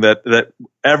thing that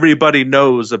everybody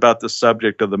knows about the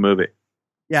subject of the movie.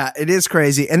 Yeah, it is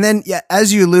crazy. And then, yeah,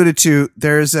 as you alluded to,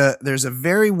 there's a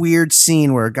very weird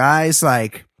scene where guys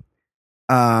like,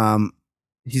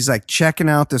 he's like checking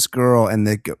out this girl, and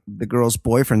the girl's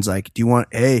boyfriend's like, do you want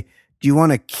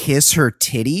to kiss her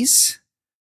titties?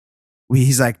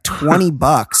 He's like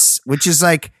 $20, which is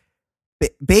like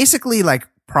basically like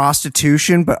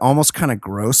prostitution, but almost kind of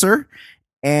grosser.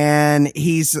 And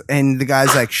the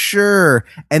guy's like, sure.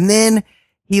 And then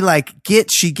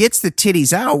she gets the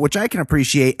titties out, which I can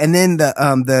appreciate. And then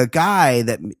the guy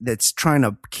that's trying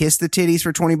to kiss the titties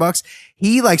for $20,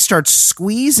 he like starts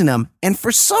squeezing them. And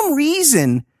for some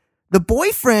reason, the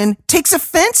boyfriend takes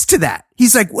offense to that.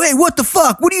 He's like, wait, what the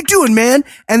fuck? What are you doing, man?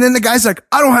 And then the guy's like,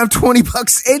 I don't have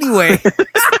 $20 anyway.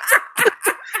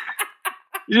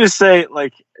 You just say,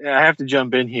 like, I have to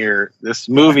jump in here. This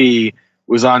movie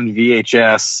was on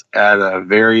VHS at a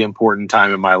very important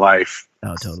time in my life.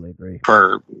 Oh, totally agree.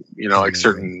 For, like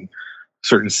certain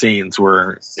scenes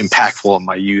were impactful in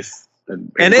my youth.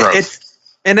 And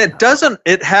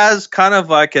it has kind of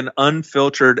like an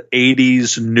unfiltered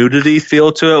 80s nudity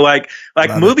feel to it. Like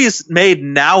movies made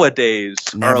nowadays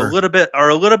are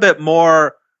a little bit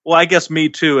more, well, I guess Me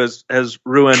Too has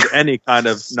ruined any kind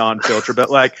of non-filter, but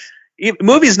like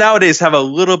movies nowadays have a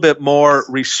little bit more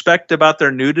respect about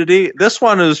their nudity. This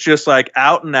one is just like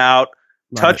out and out,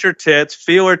 touch her tits,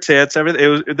 feel her tits,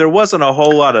 everything. There wasn't a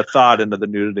whole lot of thought into the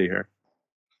nudity here.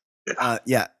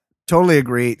 Yeah, totally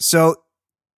agree. So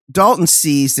Dalton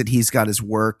sees that he's got his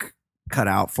work cut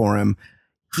out for him.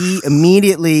 He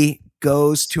immediately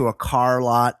goes to a car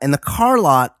lot, and the car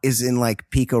lot is in like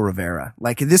Pico Rivera.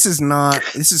 Like this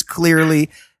is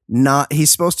clearly not, he's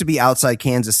supposed to be outside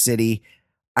Kansas City.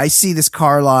 I see this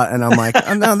car lot and I'm like,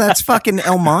 oh no, that's fucking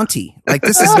El Monte. Like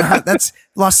that's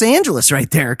Los Angeles right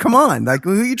there. Come on. Like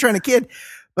who are you trying to kid?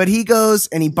 But he goes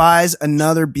and he buys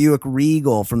another Buick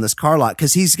Regal from this car lot.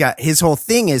 Cause he's got, his whole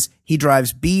thing is he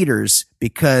drives beaters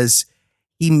because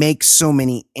he makes so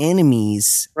many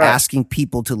enemies asking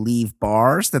people to leave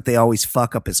bars that they always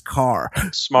fuck up his car.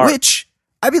 Smart. Which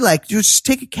I'd be like, just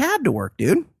take a cab to work,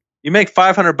 dude. You make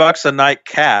 $500 a night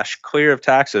cash, clear of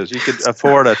taxes. You could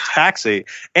afford a taxi.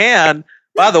 And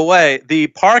by the way, the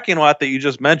parking lot that you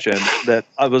just mentioned, that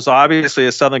was obviously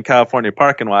a Southern California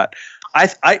parking lot. I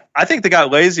think they got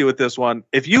lazy with this one.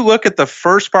 If you look at the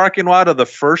first parking lot of the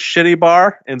first shitty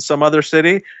bar in some other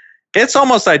city, it's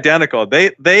almost identical.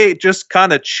 They just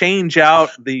kind of change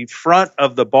out the front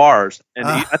of the bars, and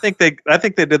I think they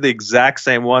did the exact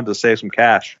same one to save some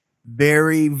cash.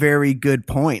 Very, very good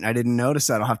point. I didn't notice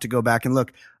that. I'll have to go back and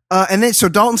look. And then, so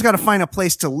Dalton's got to find a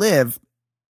place to live.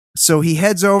 So he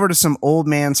heads over to some old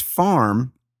man's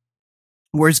farm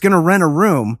where he's going to rent a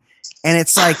room. And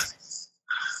it's like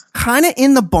kind of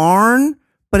in the barn,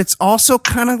 but it's also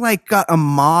kind of like got a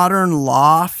modern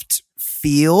loft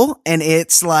feel. And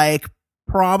it's like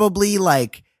probably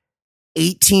like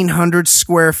 1,800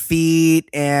 square feet.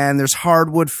 And there's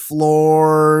hardwood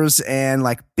floors and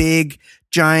like big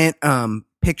giant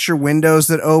picture windows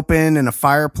that open and a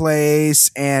fireplace,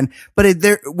 but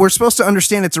we're supposed to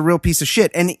understand it's a real piece of shit.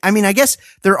 And I mean, I guess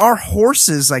there are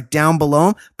horses like down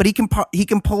below, but he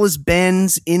can pull his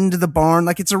Benz into the barn.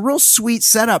 Like it's a real sweet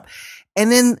setup. And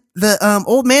then the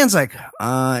old man's like,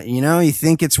 you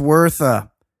think it's worth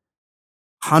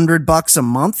 $100 a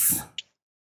month?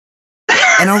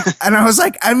 And I was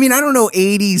like, I mean, I don't know,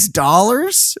 80s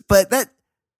dollars, but that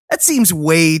seems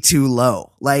way too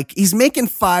low. Like he's making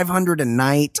 $500 a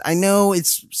night. I know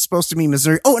it's supposed to be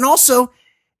Missouri. Oh, and also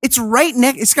it's right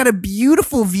next. It's got a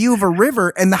beautiful view of a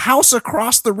river, and the house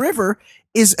across the river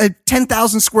is a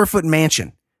 10,000 square foot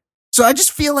mansion. So I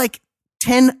just feel like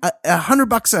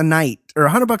 $100 a night or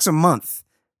 $100 a month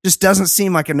just doesn't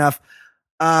seem like enough.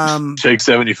 Take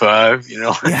 75,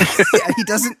 Yeah,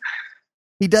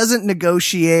 he doesn't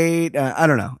negotiate. I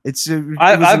don't know. It was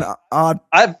an odd.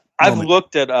 I've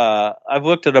looked at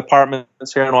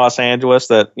apartments here in Los Angeles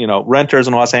that, renters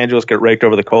in Los Angeles get raked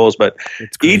over the coals, but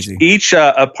each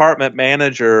apartment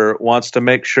manager wants to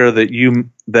make sure that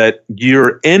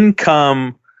your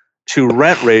income to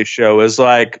rent ratio is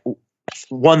like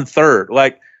 1/3.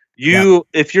 Like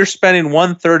if you're spending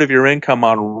 1/3 of your income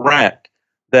on rent,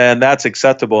 then that's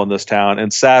acceptable in this town.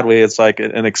 And sadly, it's like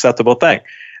an acceptable thing.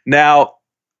 Now,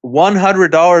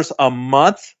 $100 a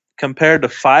month compared to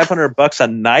 $500 a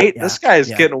night, this guy is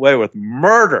getting away with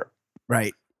murder.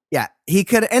 Right. Yeah. He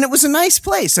could, and it was a nice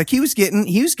place. Like he was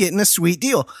getting a sweet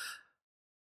deal.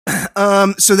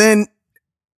 So then,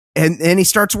 and he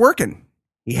starts working.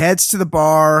 He heads to the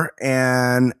bar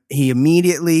and he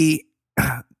immediately,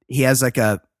 he has like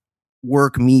a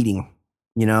work meeting,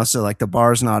 so like the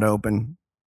bar's not open.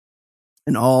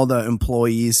 And all the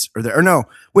employees are there. Or no,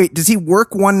 wait, does he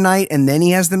work one night and then he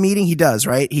has the meeting? He does,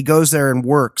 right? He goes there and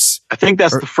works. I think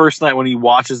that's the first night when he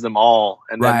watches them all.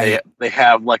 And then they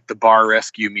have like the bar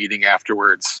rescue meeting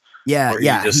afterwards. Yeah. He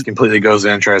just completely goes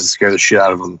in and tries to scare the shit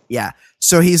out of them. Yeah.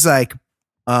 So he's like,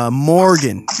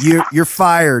 Morgan, you're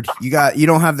fired. You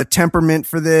don't have the temperament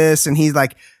for this. And he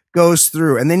like goes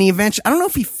through, and then he eventually, I don't know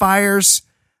if he fires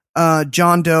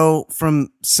John Doe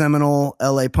from seminal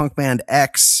LA punk band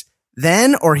X.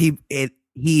 then, or he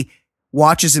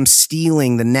watches him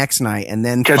stealing the next night and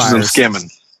then catches him fires. skimming.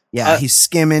 Yeah, he's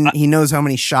skimming. He knows how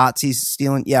many shots he's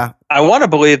stealing. Yeah. I want to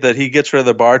believe that he gets rid of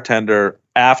the bartender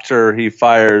after he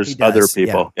fires other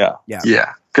people. Yeah.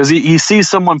 Yeah. Because he sees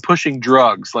someone pushing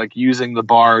drugs, like using the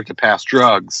bar to pass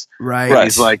drugs. Right.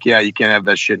 He's like, yeah, you can't have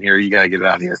that shit in here. You got to get it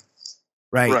out of here.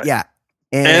 Right. Yeah.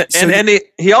 And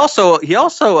he also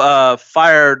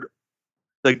fired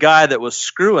the guy that was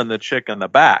screwing the chick in the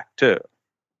back too.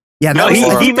 Yeah. No,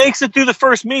 he makes it through the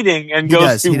first meeting and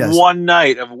goes through one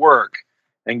night of work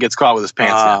and gets caught with his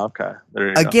pants down. Okay. There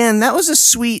you Again, that was a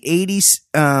sweet 80s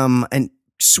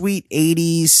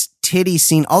titty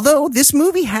scene. Although this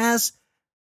movie has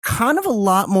kind of a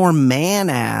lot more man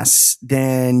ass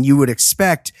than you would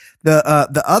expect.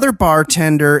 The other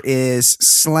bartender is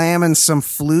slamming some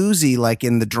floozy like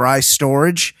in the dry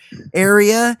storage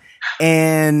area,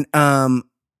 and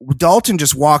Dalton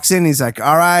just walks in and he's like,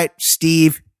 "All right,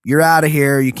 Steve, you're out of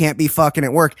here. You can't be fucking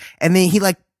at work." And then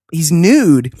he's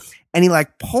nude and he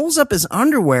like pulls up his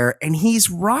underwear and he's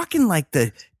rocking like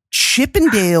the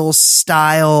Chippendales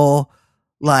style,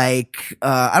 like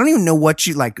I don't even know what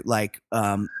you like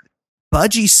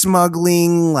budgie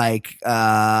smuggling, like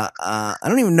I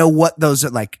don't even know what those are,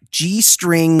 like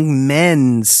G-string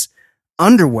men's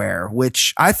underwear,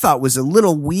 which I thought was a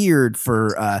little weird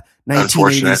for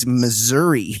 1980s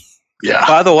Missouri. Yeah.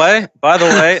 By the way,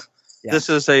 this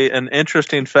is an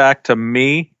interesting fact to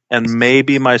me and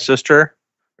maybe my sister,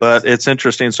 but it's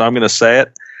interesting, so I'm going to say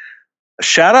it.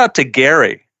 Shout out to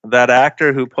Gary, that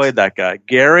actor who played that guy.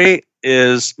 Gary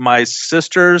is my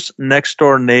sister's next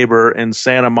door neighbor in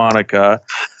Santa Monica.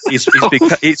 He's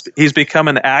become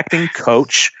an acting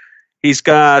coach. He's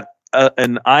got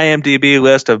an IMDb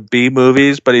list of B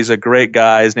movies, but he's a great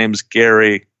guy. His name's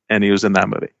Gary, and he was in that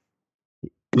movie.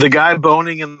 The guy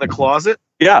boning in the closet?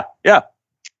 Yeah. The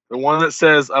one that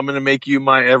says, "I'm going to make you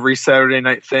my every Saturday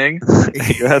night thing."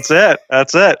 That's it.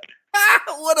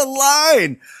 What a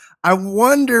line. I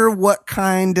wonder what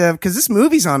kind of, because this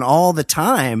movie's on all the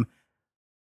time.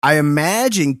 I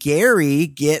imagine Gary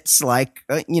gets like,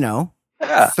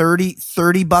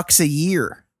 $30 a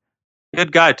year.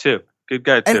 Good guy too.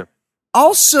 And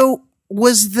also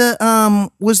was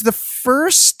the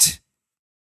first,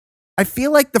 I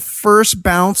feel like the first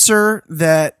bouncer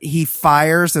that he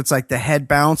fires, that's like the head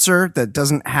bouncer that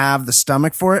doesn't have the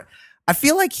stomach for it. I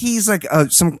feel like he's like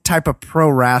some type of pro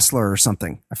wrestler or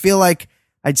something. I feel like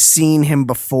I'd seen him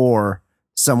before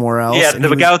somewhere else. Yeah,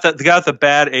 the guy with the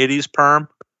bad 80s perm.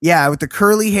 Yeah, with the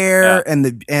curly hair and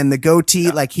the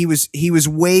goatee, like he was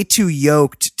way too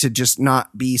yoked to just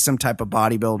not be some type of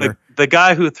bodybuilder. The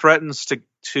guy who threatens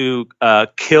to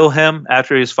kill him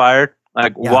after he's fired,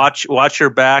 like watch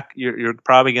your back. You're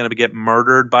probably going to get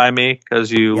murdered by me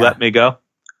because you let me go.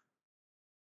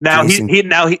 Now he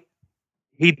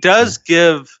does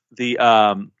give the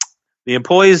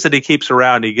employees that he keeps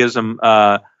around. He gives them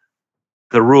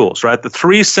the rules, right? The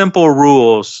 3 simple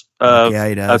rules of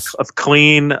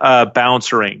clean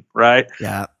bouncering, right?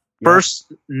 Yeah.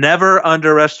 First, never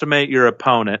underestimate your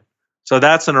opponent. So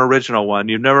that's an original one.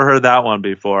 You've never heard that one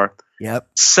before. Yep.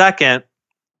 Second,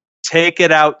 take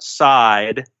it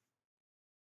outside.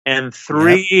 And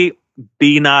 3,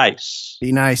 be nice.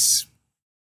 Be nice.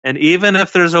 And even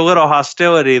if there's a little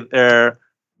hostility there,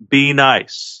 be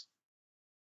nice.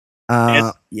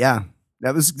 Yeah.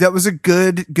 That was a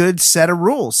good set of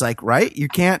rules. Like, right? You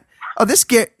can't. Oh,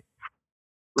 listen,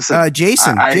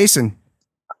 Jason,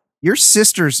 your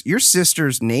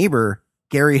sister's neighbor,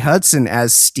 Gary Hudson,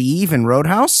 as Steve in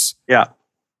Roadhouse. Yeah,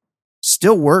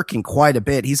 still working quite a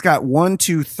bit. He's got 1,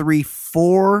 2, 3,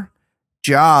 4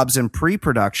 jobs in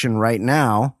pre-production right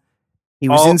now. He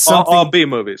was in something all B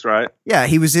movies, right? Yeah,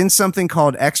 he was in something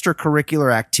called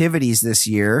Extracurricular Activities this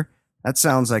year. That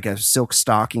sounds like a Silk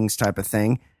Stockings type of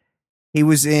thing. He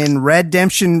was in Red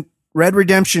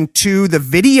Redemption 2, the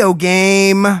video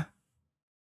game.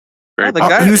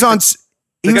 He was on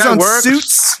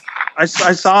Suits. I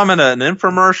saw him in an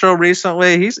infomercial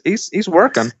recently. He's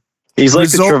working. He's like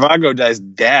the Travago guy's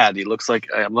dad. He looks like,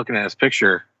 I'm looking at his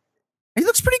picture. He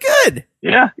looks pretty good.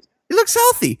 Yeah. He looks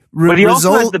healthy. But he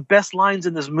also has the best lines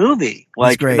in this movie.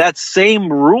 Like that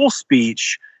same rule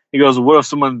speech. He goes, "What if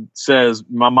someone says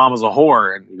my mama's a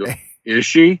whore?" And he goes, "Is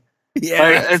she?"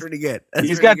 Yeah, that's pretty good.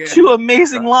 He's got 2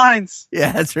 amazing lines.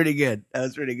 Yeah, that's pretty good. That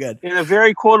was pretty good. In a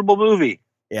very quotable movie.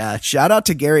 Yeah, shout out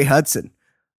to Gary Hudson.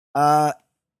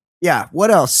 Yeah,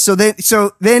 what else? So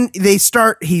then they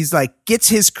start, he's like, gets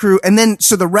his crew, and then,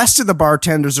 so the rest of the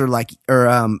bartenders are like,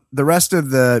 the rest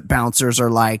of the bouncers are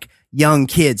like young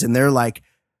kids, and they're like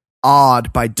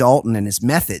awed by Dalton and his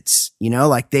methods,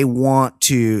 like they want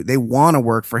to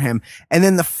work for him. And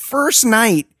then the first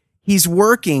night he's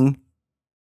working,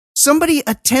 somebody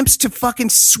attempts to fucking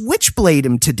switchblade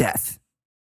him to death.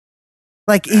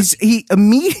 Like he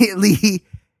immediately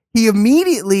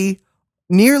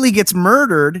nearly gets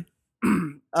murdered.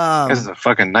 This is a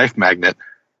fucking knife magnet.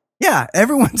 Yeah,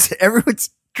 everyone's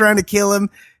trying to kill him.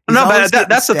 No, but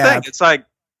that's the thing. It's like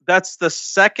that's the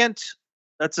second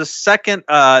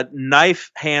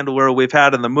knife handler we've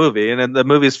had in the movie, and the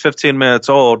movie's 15 minutes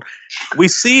old. We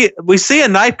see a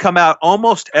knife come out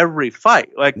almost every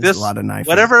fight. Like There's this, a lot of knife.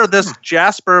 Whatever this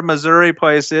Jasper, Missouri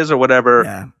place is, or whatever.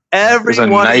 Yeah.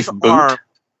 Everyone is boot. armed.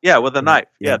 Yeah, with a knife.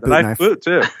 Yeah, the knife boot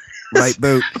too. Right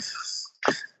boot.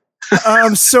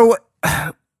 So.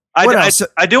 I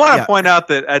do want to point out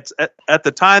that at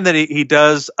the time that he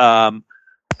does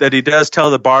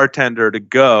tell the bartender to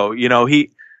go,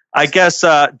 I guess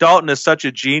Dalton is such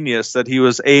a genius that he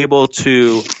was able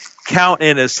to count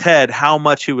in his head how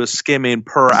much he was skimming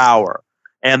per hour,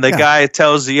 and the guy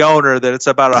tells the owner that it's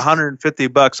about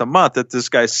 $150 a month that this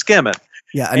guy's skimming.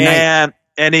 Yeah,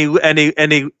 and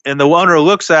the owner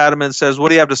looks at him and says, "What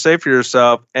do you have to say for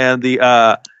yourself?" And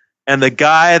the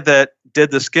guy that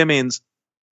did the skimmings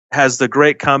has the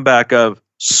great comeback of,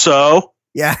 "So?"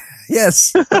 Yeah.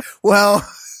 Yes. Well,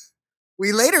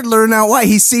 we later learn out why.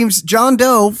 John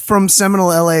Doe from seminal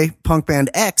LA punk band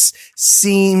X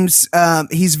seems,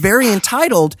 he's very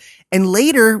entitled. And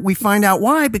later we find out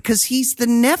why, because he's the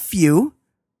nephew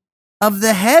of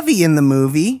the heavy in the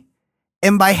movie.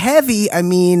 And by heavy, I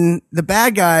mean the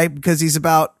bad guy, because he's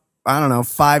about,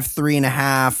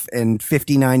 5'3.5" and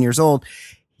 59 years old.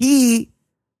 We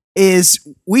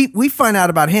find out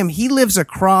about him. He lives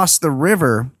across the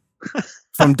river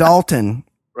from Dalton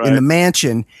in the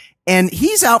mansion, and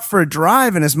he's out for a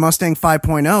drive in his Mustang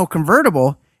 5.0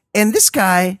 convertible. And this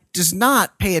guy does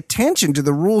not pay attention to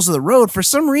the rules of the road. For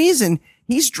some reason,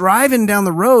 he's driving down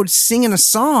the road, singing a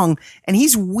song, and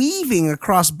he's weaving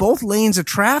across both lanes of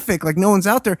traffic like no one's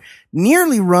out there,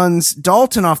 nearly runs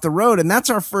Dalton off the road. And that's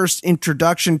our first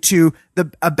introduction to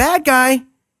a bad guy.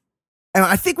 And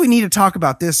I think we need to talk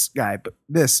about this guy,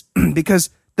 because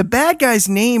the bad guy's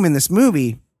name in this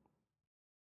movie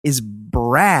is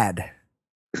Brad.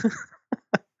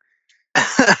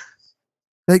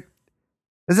 Like,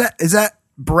 is that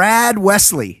Brad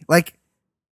Wesley? Like,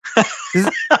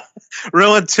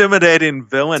 real intimidating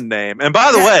villain name. And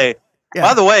by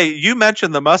the way, you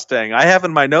mentioned the Mustang. I have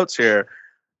in my notes here.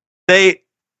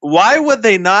 Why would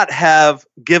they not have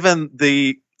given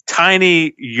the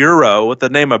tiny Euro with the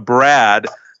name of Brad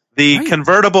the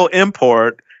convertible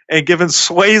import and given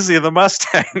Swayze the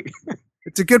Mustang?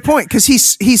 It's a good point, because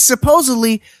he's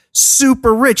supposedly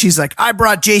super rich. He's like, I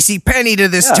brought JCPenney to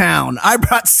this town. I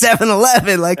brought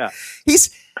 7-Eleven. Like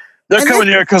they're coming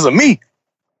here because of me.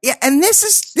 Yeah, and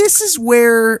this is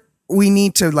where we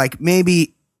need to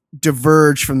maybe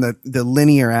diverge from the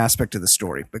linear aspect of the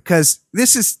story, because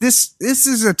this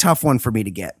is a tough one for me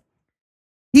to get.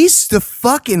 He's the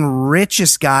fucking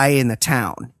richest guy in the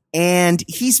town, and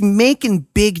he's making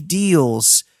big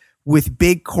deals with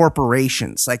big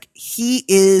corporations. Like, he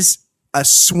is a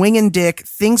swinging dick.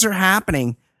 Things are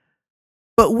happening,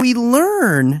 but we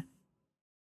learn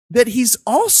that he's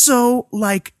also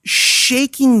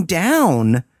shaking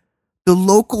down the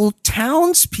local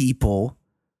townspeople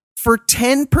for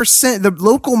 10%, the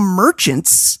local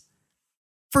merchants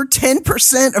for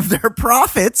 10% of their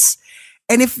profits.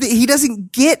 And if he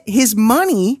doesn't get his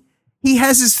money, he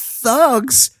has his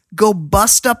thugs go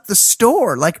bust up the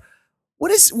store. Like,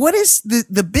 what is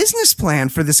the business plan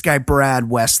for this guy, Brad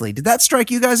Wesley? Did that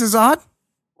strike you guys as odd?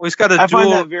 Well, he's got I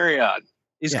find that very odd.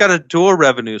 He's got a dual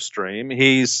revenue stream.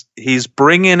 He's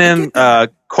bringing in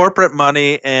corporate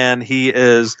money, and he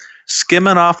is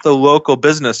skimming off the local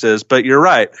businesses. But you're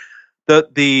right.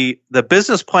 The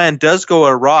business plan does go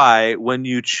awry when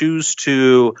you choose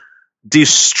to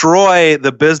destroy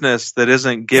the business that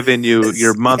isn't giving you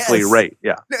your monthly rate.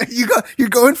 Yeah. You're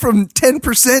going from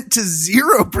 10% to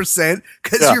 0%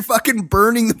 because you're fucking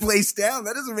burning the place down.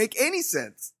 That doesn't make any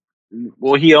sense.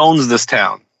 Well, he owns this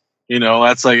town.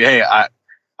 That's like, hey, I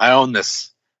own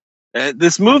this.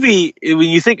 This movie, when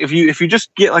you think, if you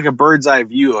just get a bird's eye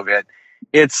view of it,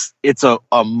 it's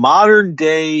a modern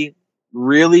day,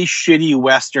 really shitty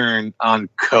Western on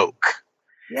coke.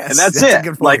 Yes, and that's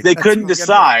it. They couldn't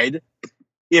decide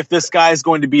if this guy's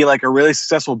going to be a really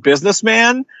successful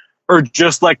businessman or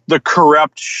just the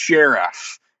corrupt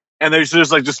sheriff. And they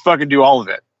just fucking do all of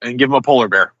it and give him a polar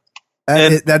bear.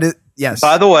 That is yes.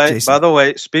 By the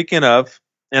way, speaking of,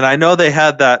 and I know they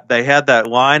had that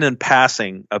line in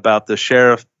passing about the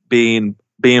sheriff being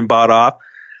bought off.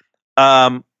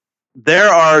 there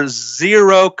are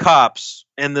 0 cops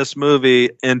in this movie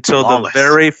until the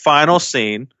very final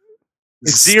scene.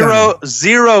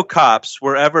 Zero cops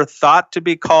were ever thought to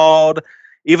be called.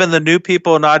 Even the new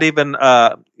people, not even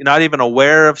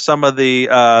aware of some of the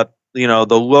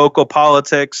the local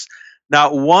politics.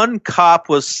 Not one cop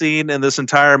was seen in this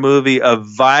entire movie of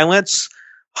violence,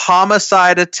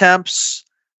 homicide attempts,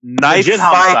 knife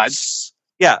fights.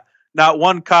 Yeah, not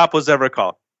one cop was ever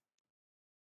called.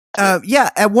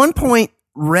 At one point,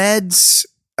 Red's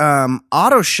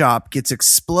auto shop gets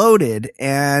exploded,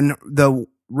 and the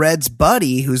Red's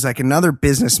buddy, who's like another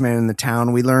businessman in the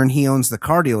town, we learn he owns the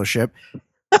car dealership.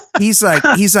 He's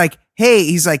like,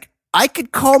 hey, I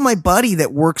could call my buddy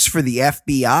that works for the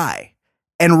FBI.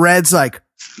 And Red's like,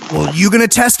 well, you gonna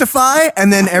testify?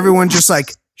 And then everyone just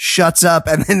like shuts up,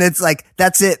 and then it's like,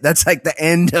 that's it. That's like the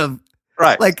end of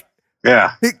like.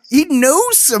 Yeah, he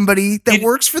knows somebody that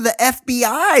works for the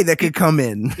FBI that could come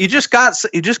in. You just got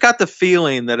the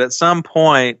feeling that at some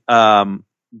point, in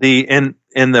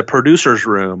the producer's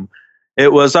room,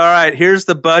 it was all right. Here's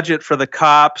the budget for the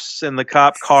cops and the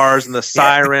cop cars and the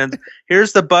sirens.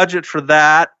 Here's the budget for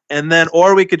that, and then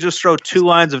or we could just throw 2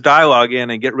 lines of dialogue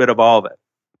in and get rid of all of it.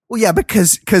 Well, yeah,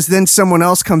 because then someone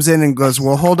else comes in and goes,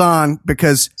 well, hold on,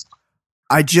 because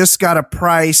I just got a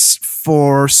price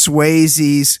for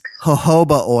Swayze's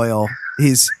jojoba oil.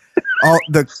 He's all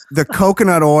the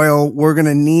coconut oil we're going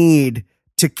to need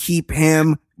to keep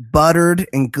him buttered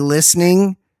and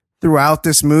glistening throughout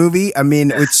this movie. I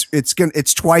mean,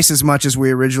 it's twice as much as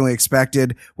we originally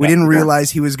expected. We didn't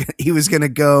realize he was going to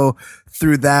go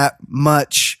through that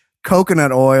much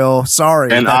coconut oil.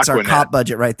 Sorry, and that's Aquanet. Our cop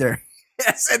budget right there.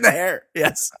 Yes, and the hair.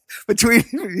 Yes,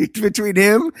 between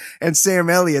him and Sam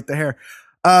Elliott, the hair.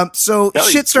 So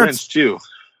shit starts too.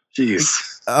 Jeez.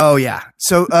 Oh yeah.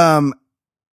 So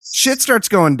shit starts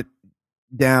going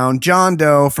down. John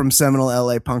Doe from seminal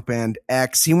LA punk band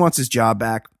X, he wants his job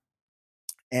back,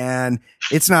 and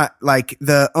it's not like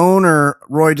the owner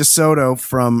Roy DeSoto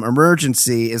from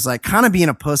Emergency is like kind of being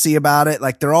a pussy about it.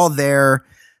 Like they're all there,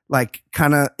 like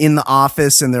kind of in the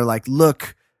office, and they're like,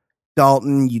 "Look,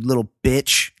 Dalton, you little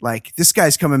bitch. Like, this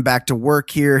guy's coming back to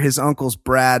work here. His uncle's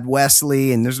Brad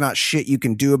Wesley, and there's not shit you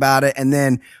can do about it." And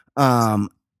then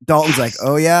Dalton's like,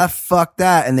 "Oh yeah, fuck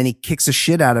that." And then he kicks the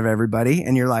shit out of everybody,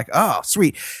 and you're like, "Oh,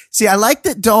 sweet." See, I like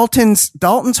that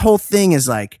Dalton's whole thing is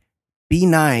like, be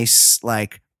nice,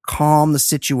 like calm the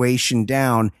situation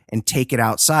down and take it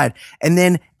outside. And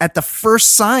then at the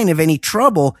first sign of any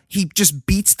trouble, he just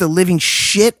beats the living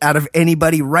shit out of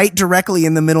anybody right directly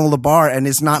in the middle of the bar, and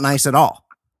is not nice at all.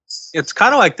 It's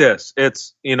kind of like this.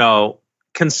 It's,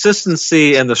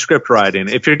 consistency in the script writing.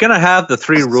 If you're going to have the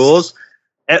 3 rules,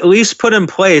 at least put in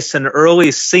place an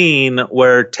early scene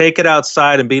where take it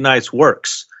outside and be nice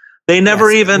works. They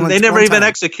never even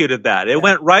executed that. It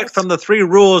went right from the 3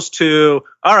 rules to,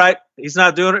 all right, he's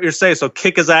not doing what you're saying, so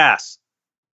kick his ass.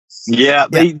 Yeah,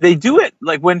 they do it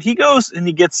like when he goes and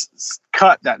he gets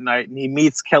cut that night and he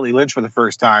meets Kelly Lynch for the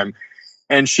first time,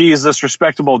 and she's this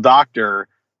respectable doctor,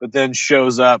 but then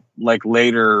shows up like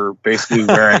later basically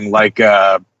wearing like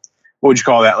what would you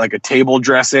call that? Like a table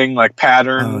dressing like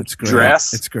pattern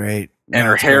dress. It's great. And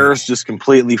her hair is just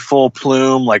completely full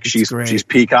plume, like she's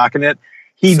peacocking it.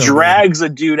 He drags a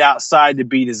dude outside to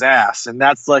beat his ass. And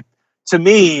that's like, to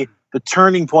me, the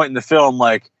turning point in the film.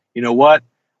 Like, you know what?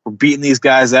 We're beating these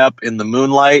guys up in the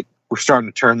moonlight. We're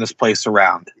starting to turn this place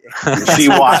around. She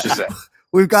watches it.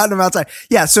 We've gotten him outside.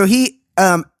 Yeah. So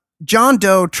John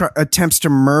Doe attempts to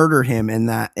murder him in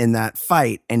that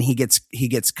fight, and he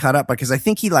gets cut up because I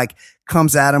think he like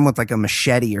comes at him with like a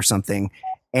machete or something.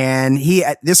 And he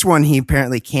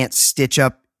apparently can't stitch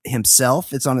up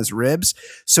himself. It's on his ribs.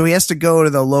 So he has to go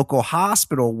to the local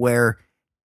hospital where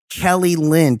Kelly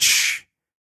Lynch,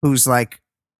 who's like,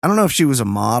 I don't know if she was a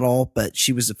model, but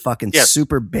she was a fucking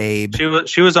super babe.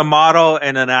 She was a model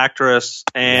and an actress,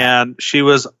 and she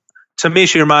was, to me,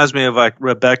 she reminds me of like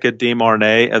Rebecca De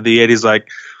Mornay of the 80s, like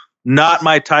not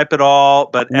my type at all,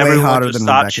 but way everyone just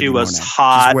thought Rebecca she was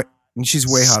hot. She's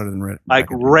way hotter than Rebecca. Like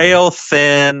rail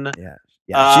thin.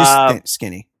 Yeah, she's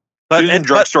skinny. But in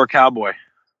Drugstore Cowboy.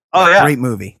 Oh yeah, great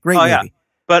movie. Yeah.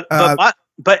 But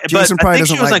Jason probably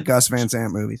doesn't like like Gus Van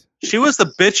Sant movies. She was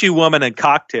the bitchy woman in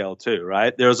Cocktail too,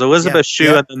 right? There was Elizabeth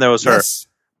Shue, and then there was her. Yes.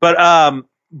 But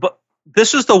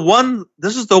this is the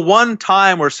one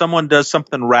time where someone does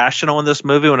something rational in this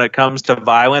movie when it comes to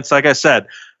violence. Like I said,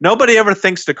 nobody ever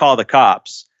thinks to call the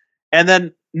cops, and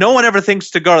then no one ever thinks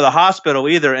to go to the hospital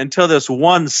either until this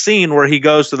one scene where he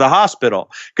goes to the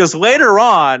hospital. Because later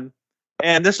on,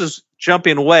 and this is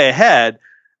jumping way ahead,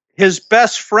 his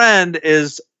best friend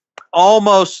is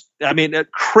almost,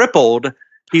 crippled.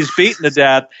 He's beaten to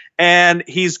death, and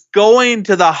he's going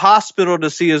to the hospital to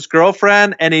see his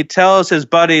girlfriend, and he tells his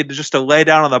buddy to lay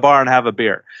down on the bar and have a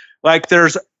beer. Like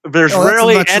there's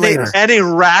rarely any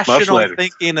rational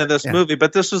thinking in this movie,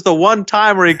 but this was the one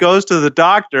time where he goes to the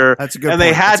doctor, and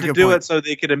they had to do it so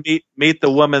they could meet the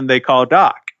woman they call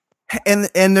Doc. And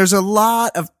there's a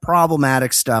lot of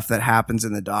problematic stuff that happens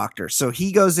in the doctor. So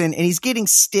he goes in and he's getting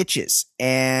stitches,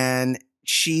 and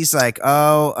she's like,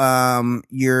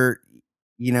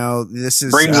 this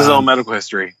is brings his own medical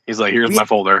history. He's like, here's my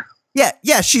folder.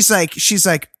 Yeah. She's like,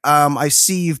 I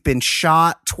see you've been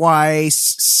shot twice,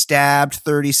 stabbed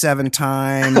 37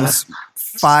 times,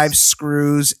 5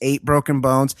 screws, 8 broken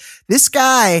bones. This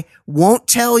guy won't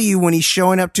tell you when he's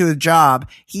showing up to a job.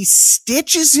 He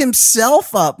stitches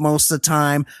himself up most of the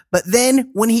time. But then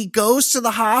when he goes to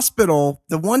the hospital,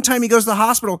 the one time he goes to the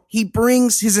hospital, he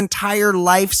brings his entire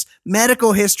life's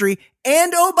medical history.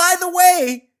 And oh, by the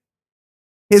way,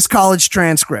 his college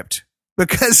transcript.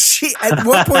 Because at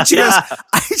one point she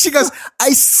goes, I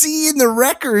see in the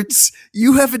records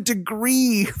you have a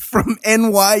degree from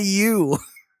NYU.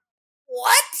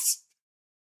 What?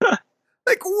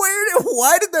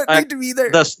 Why did that need to be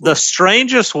there? The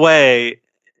strangest way.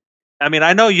 I mean,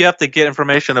 I know you have to get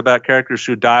information about characters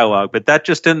through dialogue, but that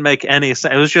just didn't make any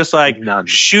sense. It was just like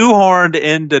shoehorned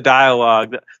into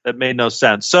dialogue that made no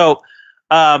sense. So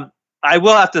I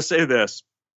will have to say this.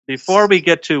 Before we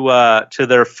get to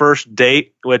their first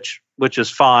date, which is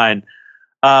fine,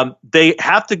 they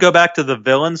have to go back to the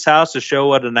villain's house to show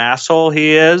what an asshole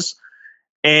he is,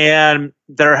 and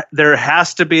there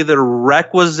has to be the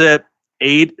requisite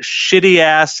shitty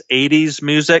ass 80s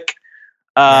music,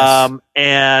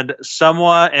 and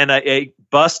someone and a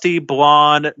busty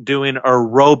blonde doing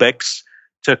aerobics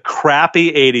to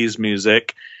crappy 80s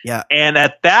music. Yeah. And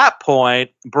at that point,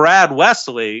 Brad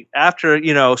Wesley, after,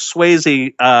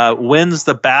 Swayze wins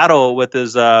the battle with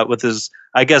his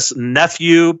I guess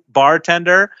nephew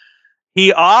bartender,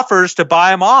 he offers to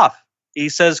buy him off. He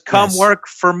says, "Come work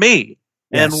for me."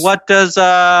 Yes. And what does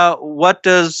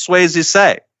Swayze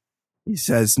say? He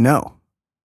says no.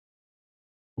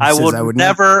 I would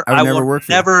never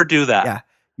do that.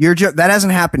 Yeah. That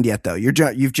hasn't happened yet though.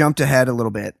 You've jumped ahead a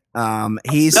little bit.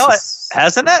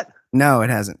 Hasn't it? No, it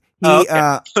hasn't. So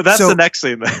that's the next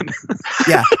scene then.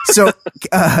 Yeah. So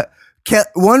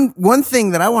one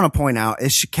thing that I want to point out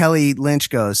is Kelly Lynch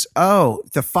goes, "Oh,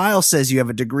 the file says you have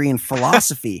a degree in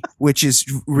philosophy," which is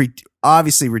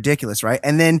obviously ridiculous, right?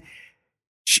 And then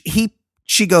she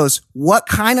goes, "What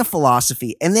kind of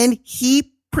philosophy?" And then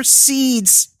he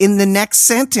proceeds in the next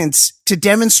sentence to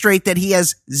demonstrate that he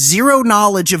has zero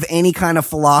knowledge of any kind of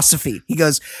philosophy. He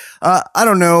goes, I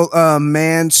don't know,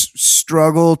 man's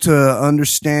struggle to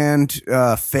understand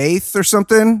faith or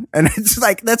something. And it's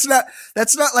like, that's not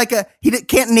like he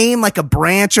can't name like a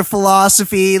branch of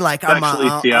philosophy. Like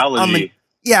theology.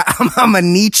 I'm a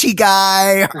Nietzsche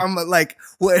guy.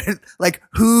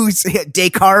 Who's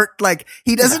Descartes? Like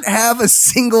he doesn't have a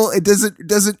single, it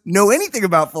doesn't know anything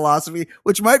about philosophy,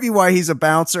 which might be why he's a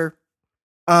bouncer.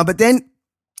 But then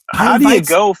how do you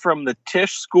go from the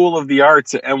Tisch School of the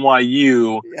Arts at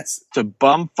NYU to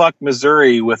bumfuck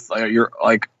Missouri with your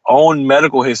own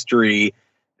medical history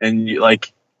and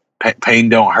pain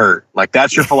don't hurt? Like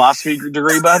that's your philosophy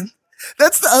degree, bud?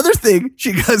 That's the other thing.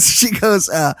 She goes,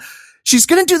 she's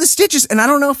going to do the stitches. And I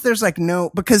don't know if there's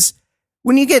because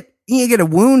when you get a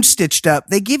wound stitched up,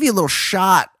 they give you a little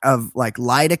shot of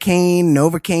lidocaine,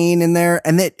 Novocaine in there,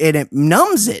 and it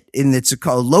numbs it, and it's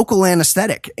called local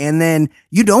anesthetic. And then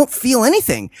you don't feel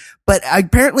anything. But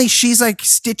apparently she's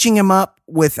stitching him up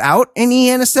without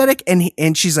any anesthetic.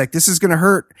 And she's like, this is going to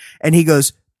hurt. And he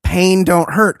goes, pain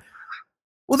don't hurt.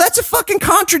 Well, that's a fucking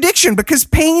contradiction because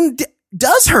pain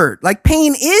does hurt.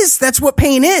 That's what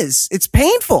pain is. It's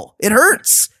painful. It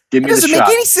hurts. It doesn't make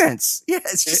any sense. Yeah,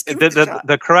 it's just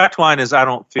the correct line is I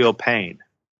don't feel pain,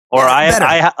 or I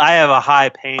have a high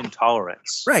pain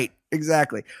tolerance. Right,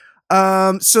 exactly.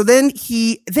 So then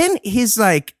he's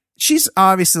like, she's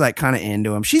obviously kind of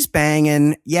into him. She's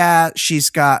banging. Yeah, she's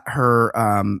got her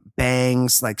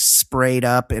bangs sprayed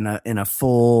up in a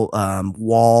full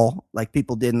wall like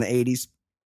people did in the 80s,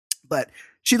 but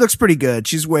she looks pretty good.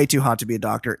 She's way too hot to be a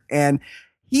doctor, and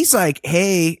he's like,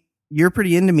 "Hey, you're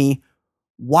pretty into me.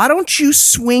 Why don't you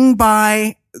swing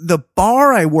by the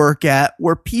bar I work at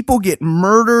where people get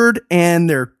murdered and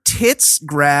their tits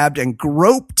grabbed and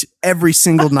groped every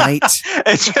single night?"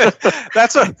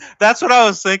 That's what I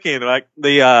was thinking. Like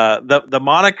the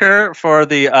moniker for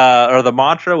the or the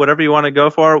mantra, whatever you want to go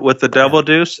for with the Devil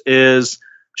Deuce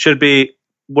should be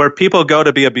where people go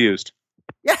to be abused.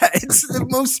 Yeah, it's the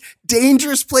most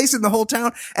dangerous place in the whole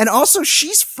town. And also,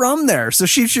 she's from there, so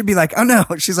she should be like, oh no.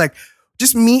 She's like,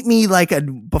 just meet me like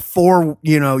before,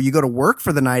 you go to work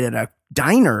for the night at a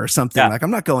diner or something. Yeah. Like,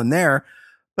 I'm not going there.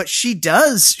 But she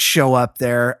does show up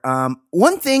there.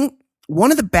 One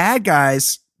of the bad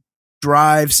guys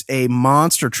drives a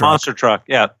monster truck. Monster truck,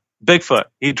 yeah. Bigfoot.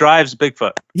 He drives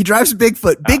Bigfoot.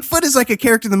 Bigfoot is like a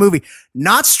character in the movie.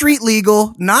 Not street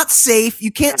legal, not safe.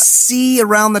 You can't see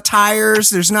around the tires.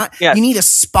 There's not. Yeah. You need a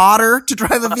spotter to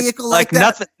drive a vehicle like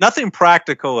that. Nothing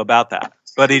practical about that.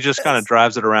 But he just kind of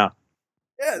drives it around.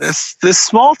 Yeah, this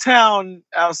small town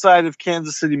outside of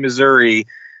Kansas City, Missouri,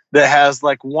 that has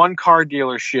like one car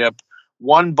dealership,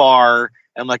 one bar,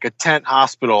 and like a tent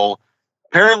hospital,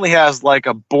 apparently has like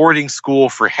a boarding school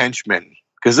for henchmen.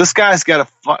 Because this guy's got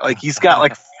he's got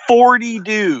like 40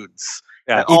 dudes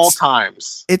at all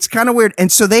times. It's kind of weird.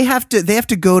 And so they have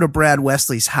to go to Brad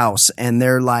Wesley's house, and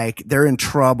they're in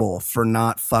trouble for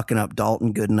not fucking up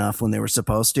Dalton good enough when they were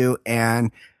supposed to.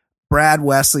 And Brad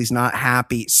Wesley's not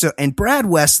happy. And Brad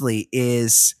Wesley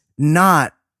is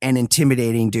not an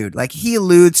intimidating dude. Like, he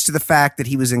alludes to the fact that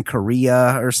he was in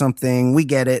Korea or something. We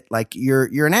get it. Like,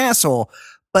 you're an asshole,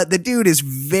 but the dude is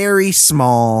very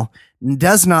small,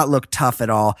 does not look tough at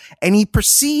all. And he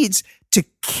proceeds to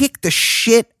kick the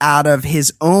shit out of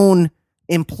his own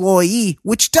employee,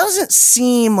 which doesn't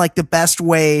seem like the best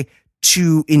way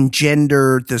to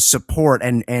engender the support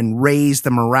and raise the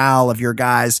morale of your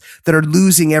guys that are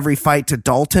losing every fight to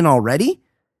Dalton already.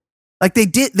 Like, they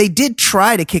did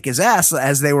try to kick his ass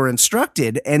as they were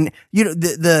instructed. And,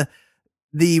 the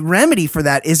remedy for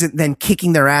that isn't then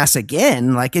kicking their ass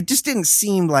again. Like, it just didn't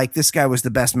seem like this guy was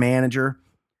the best manager.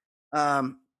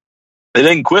 They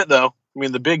didn't quit though. I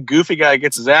mean, the big goofy guy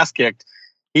gets his ass kicked.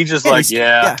 He's just I'm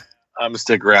gonna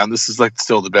stick around. This is like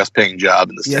still the best paying job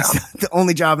in this town. The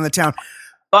only job in the town.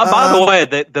 By the way,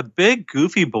 the big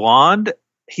goofy blonde,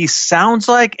 he sounds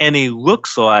like and he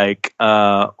looks like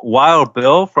Wild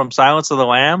Bill from Silence of the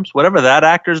Lambs, whatever that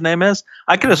actor's name is.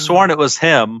 I could have sworn it was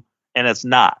him, and it's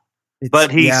not. But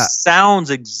he sounds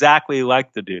exactly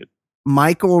like the dude.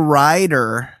 Michael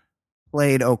Ryder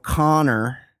played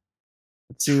O'Connor.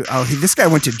 Let's see. Oh, this guy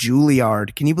went to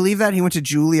Juilliard. Can you believe that? He went to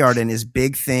Juilliard, and his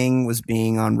big thing was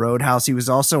being on Roadhouse. He was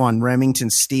also on Remington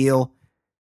Steele,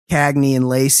 Cagney and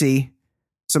Lacey,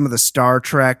 some of the Star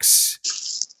Treks.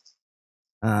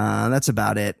 That's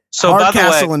about it. So,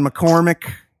 Hardcastle and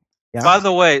McCormick. Yeah. By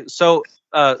the way, so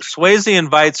Swayze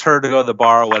invites her to go to the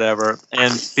bar or whatever,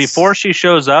 and before she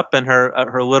shows up in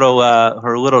her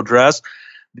little dress,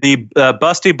 the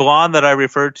busty blonde that I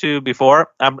referred to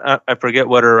before, I forget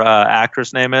what her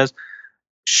actress name is.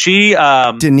 She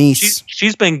Denise.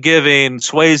 She's been giving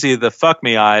Swayze the fuck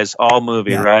me eyes all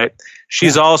movie, right?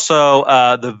 She's also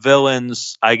the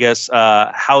villain's, I guess,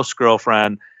 house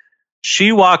girlfriend.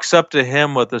 She walks up to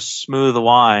him with a smooth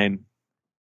line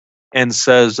and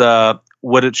says,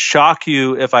 "Would it shock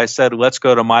you if I said, let's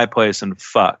go to my place and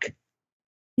fuck?"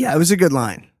 Yeah, it was a good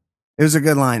line.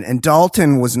 And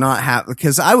Dalton was not happy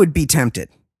because I would be tempted,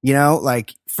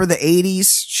 like for the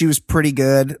 80s, she was pretty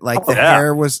good. Like the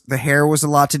hair was a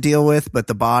lot to deal with, but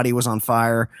the body was on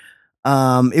fire.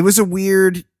 It was a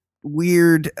weird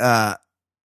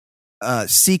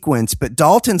sequence, but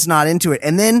Dalton's not into it.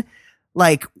 And then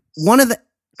like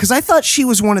because I thought she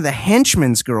was one of the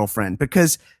henchmen's girlfriend,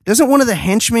 because doesn't one of the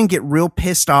henchmen get real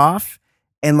pissed off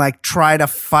and like try to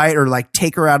fight or like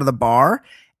take her out of the bar?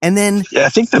 And then I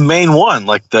think the main one,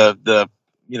 like the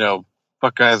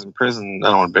fuck guys in prison. I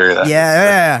don't want to bury that.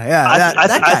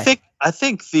 Yeah. I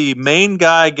think the main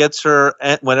guy gets her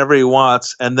whenever he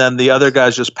wants, and then the other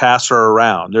guys just pass her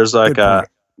around. There's like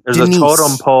there's Denise. A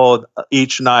totem pole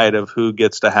each night of who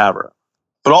gets to have her.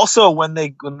 But also when they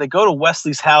go to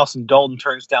Wesley's house and Dalton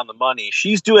turns down the money,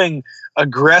 she's doing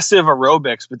aggressive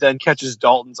aerobics, but then catches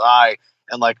Dalton's eye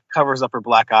and like covers up her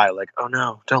black eye, like, oh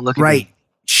no, don't look at me.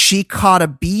 She caught a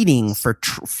beating for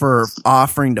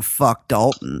offering to fuck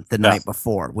Dalton the night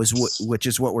before, which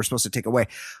is what we're supposed to take away.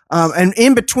 And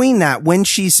in between that, when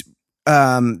she's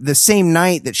the same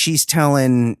night that she's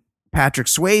telling Patrick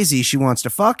Swayze she wants to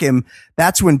fuck him,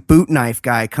 that's when Boot Knife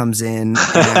guy comes in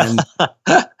and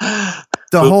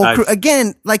the whole crew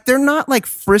again. Like, they're not like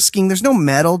frisking. There's no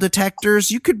metal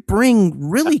detectors. You could bring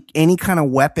really any kind of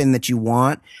weapon that you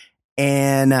want.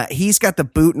 And he's got the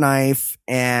boot knife,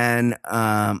 and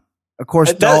of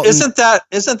course, Dalton. Isn't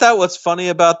that what's funny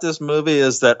about this movie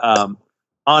is that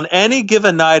on any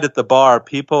given night at the bar,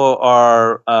 people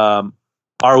are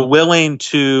willing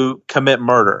to commit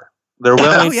murder. They're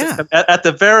willing to, at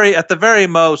the very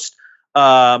most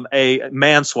a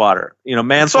manslaughter.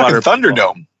 Manslaughter. It's like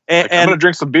Thunderdome. I'm going to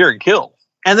drink some beer and kill.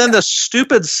 And then the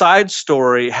stupid side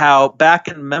story, how back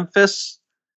in Memphis,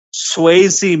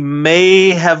 Swayze may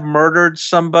have murdered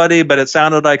somebody, but it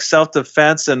sounded like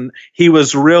self-defense, and he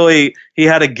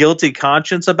had a guilty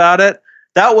conscience about it.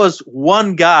 That was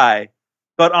one guy,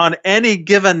 but on any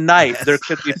given night, there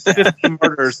could be 50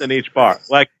 murders in each bar.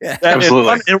 Like,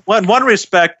 in one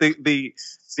respect, the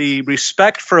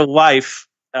respect for life,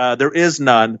 there is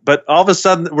none, but all of a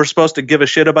sudden we're supposed to give a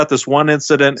shit about this one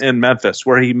incident in Memphis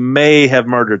where he may have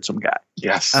murdered some guy.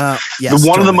 Yes. Yes,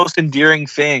 Of the most endearing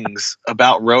things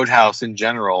about Roadhouse in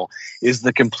general is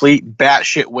the complete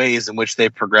batshit ways in which they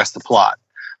progress the plot.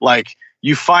 Like,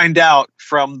 you find out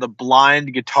from the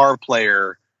blind guitar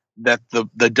player that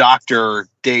the doctor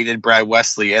dated Brad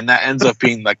Wesley, and that ends up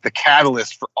being like the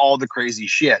catalyst for all the crazy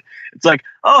shit. It's like,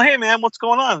 oh, hey man, what's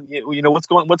going on? You know,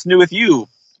 what's new with you?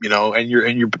 You know, and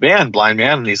your band, Blind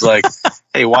Man, and he's like,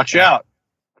 hey, watch out.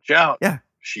 Yeah.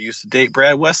 She used to date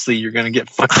Brad Wesley. You're going to get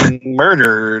fucking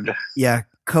murdered. Yeah,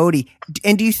 Cody.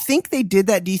 And do you think they did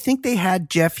that? Do you think they had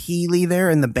Jeff Healey there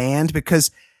in the band? Because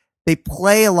they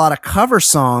play a lot of cover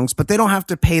songs, but they don't have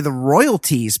to pay the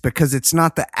royalties because it's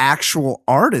not the actual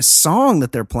artist's song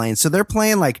that they're playing. So they're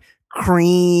playing like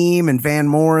Cream and Van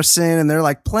Morrison, and they're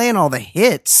like playing all the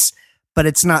hits, but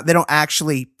it's not, they don't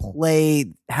actually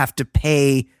have to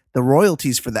pay the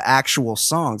royalties for the actual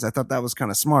songs. I thought that was kind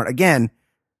of smart. Again,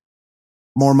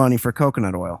 more money for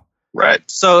coconut oil. Right.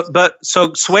 So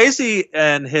Swayze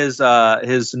and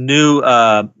his new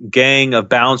gang of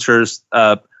bouncers,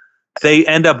 they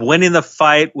end up winning the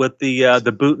fight with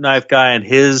the boot knife guy and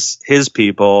his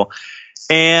people,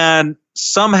 and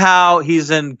somehow he's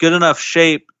in good enough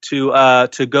shape to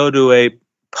go to a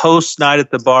post night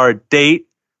at the bar date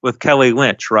with Kelly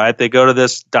Lynch. Right? They go to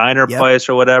this diner place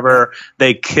or whatever.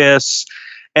 They kiss,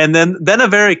 and then a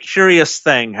very curious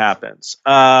thing happens.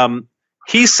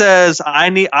 He says, "I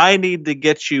need to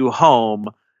get you home."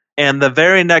 And the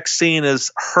very next scene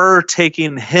is her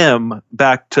taking him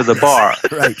back to the bar.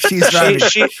 Right. She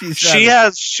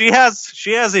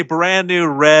has a brand new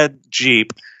red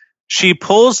Jeep. She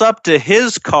pulls up to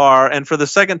his car, and for the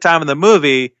second time in the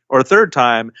movie, or third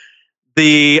time,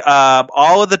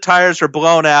 all of the tires are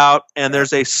blown out, and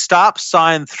there's a stop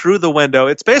sign through the window.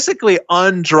 It's basically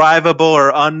undrivable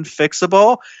or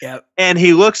unfixable. Yep. And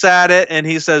he looks at it and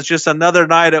he says, "Just another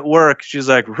night at work." She's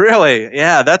like, "Really?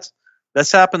 Yeah,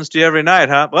 this happens to you every night,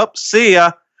 huh? Well, see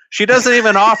ya." She doesn't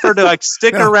even offer to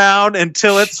stick around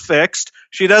until it's fixed.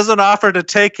 She doesn't offer to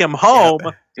take him home.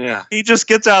 Yeah. He just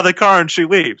gets out of the car and she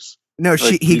leaves. No,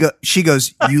 she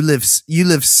goes, you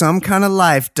live some kind of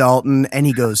life, Dalton. And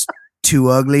he goes, "Too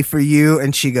ugly for you."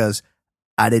 And she goes,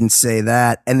 "I didn't say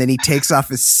that." And then he takes off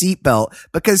his seatbelt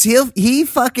because he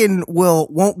fucking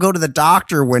won't go to the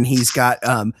doctor when he's got,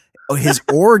 his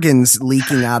organs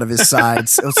leaking out of his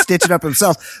sides. He'll stitch it up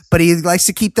himself, but he likes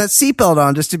to keep that seatbelt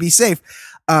on just to be safe.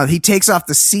 He takes off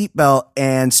the seatbelt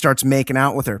and starts making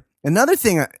out with her. Another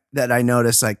thing that I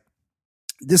noticed, like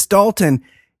this Dalton,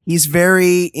 he's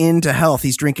very into health.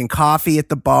 He's drinking coffee at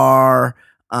the bar.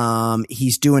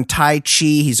 He's doing Tai Chi.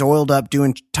 He's oiled up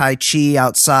doing Tai Chi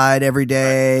outside every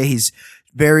day. He's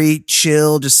very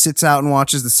chill, just sits out and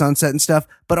watches the sunset and stuff.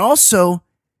 But also,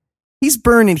 he's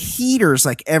burning heaters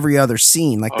like every other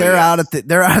scene. Like they're out at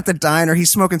the diner.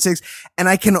 He's smoking cigs, and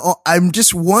I'm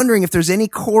just wondering if there's any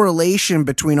correlation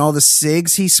between all the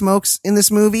cigs he smokes in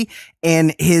this movie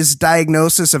and his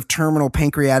diagnosis of terminal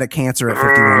pancreatic cancer at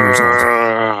 51 years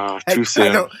old. Too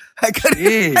soon. I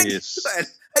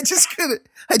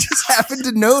just happened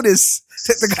to notice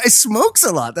that the guy smokes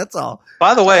a lot. That's all.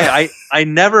 By the way, I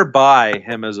never buy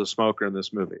him as a smoker in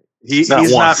this movie. He's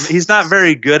not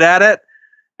very good at it.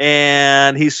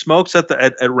 And he smokes at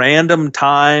random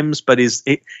times, but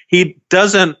he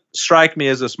doesn't strike me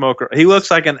as a smoker. He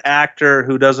looks like an actor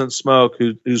who doesn't smoke,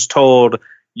 who's told,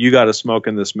 "You got to smoke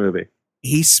in this movie."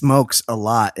 He smokes a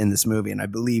lot in this movie, and I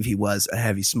believe he was a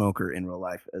heavy smoker in real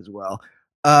life as well.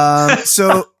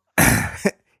 So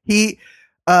he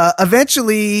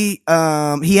eventually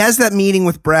he has that meeting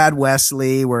with Brad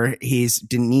Wesley where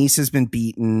Denise has been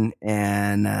beaten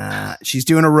and she's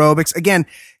doing aerobics again.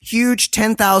 Huge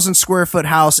 10,000 square foot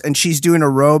house, and she's doing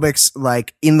aerobics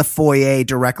like in the foyer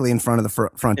directly in front of the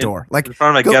front door, like in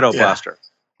front of a ghetto blaster.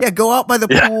 Yeah, go out by the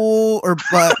pool or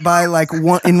by like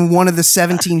one of the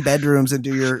 17 bedrooms and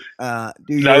do your. No,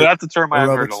 that's the term I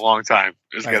haven't heard in a long time.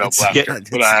 Is ghetto blaster.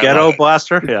 Ghetto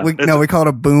blaster. Yeah. We call it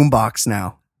a boom box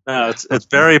now. No, it's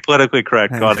very politically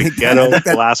correct. Called a ghetto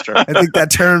blaster. I think that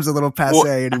term's a little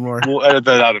passé anymore. We'll edit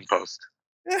that out in post.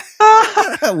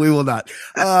 We will not.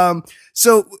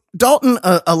 So Dalton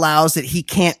allows that he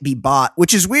can't be bought,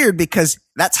 which is weird because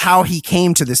that's how he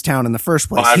came to this town in the first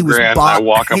place. He was $5,000. bought. I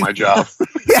walk on my job.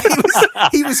 Yeah,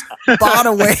 he was bought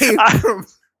away from.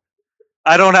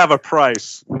 I don't have a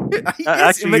price.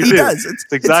 Actually, but he does. It's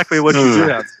exactly what you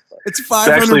do. It's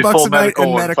 $500 full a night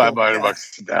and medical.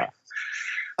 $500 a day.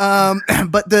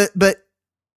 But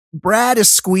Brad is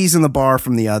squeezing the bar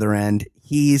from the other end.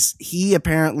 He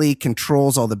apparently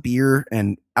controls all the beer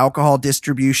and alcohol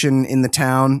distribution in the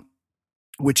town,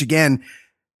 which again,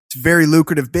 it's very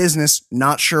lucrative business.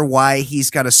 Not sure why he's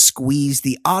got to squeeze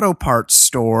the auto parts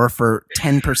store for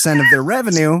 10% of their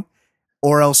revenue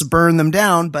or else burn them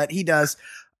down, but he does.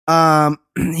 Kelly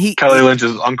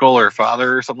Lynch's uncle or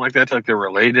father or something like that, like they're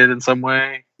related in some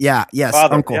way. Yeah, yes,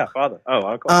 father, uncle. Yeah, father. Oh,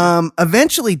 uncle.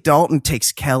 Eventually Dalton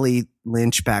takes Kelly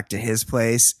Lynch back to his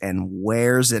place and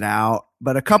wears it out.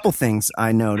 But a couple things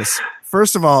I notice.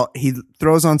 First of all, he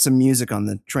throws on some music on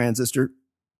the transistor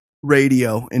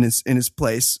radio in his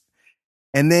place.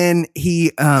 And then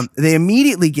they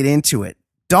immediately get into it.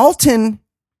 Dalton,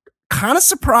 kind of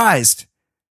surprised,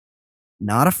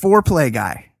 not a foreplay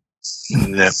guy.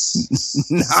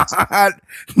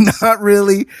 not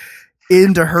really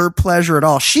into her pleasure at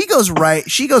all. She goes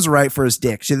right for his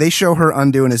dick. So they show her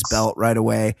undoing his belt right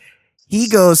away. He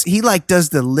does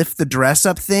the lift the dress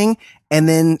up thing and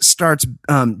then starts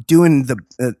doing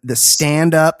the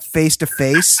stand up face to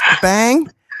face bang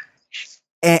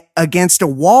against a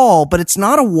wall, but it's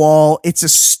not a wall, it's a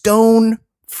stone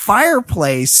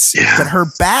fireplace that her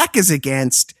back is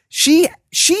against. She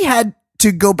had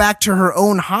to go back to her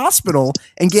own hospital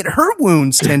and get her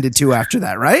wounds tended to after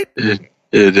that, right? Patrick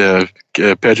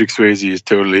Swayze is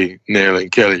totally nailing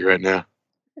Kelly right now.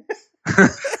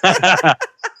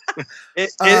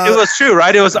 It was true,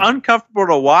 right? It was uncomfortable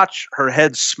to watch her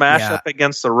head smash up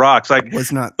against the rocks. Like,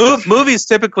 was not movies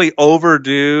typically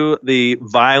overdo the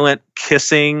violent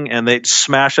kissing and they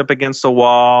smash up against the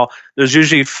wall. There's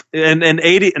usually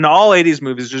in all 80s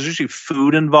movies, there's usually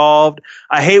food involved.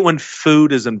 I hate when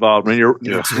food is involved, when you're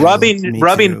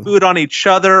rubbing food on each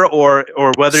other or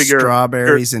whether you're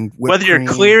strawberries and whether you're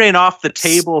clearing off the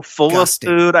table full of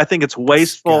food. I think it's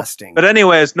wasteful. Disgusting. But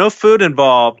anyways, no food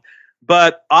involved.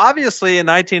 But obviously in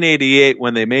 1988,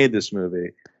 when they made this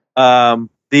movie,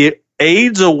 the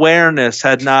AIDS awareness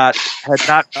had not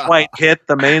quite hit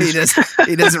the mainstream.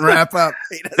 He doesn't wrap up.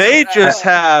 They just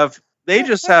have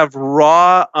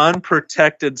raw,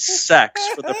 unprotected sex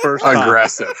for the first time.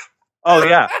 Aggressive. Oh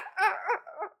yeah.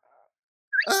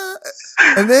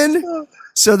 And then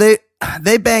so they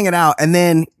bang it out, and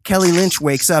then Kelly Lynch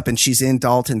wakes up and she's in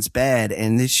Dalton's bed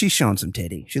and she's showing some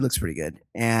titty. She looks pretty good.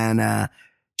 And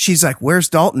she's like, "Where's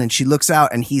Dalton?" And she looks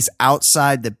out and he's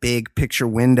outside the big picture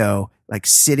window, like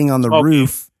sitting on the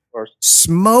roof,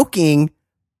 smoking,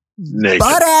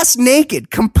 butt ass naked,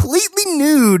 completely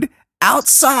nude,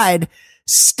 outside,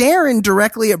 staring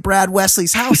directly at Brad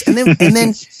Wesley's house. And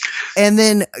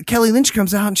then Kelly Lynch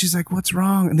comes out and she's like, "What's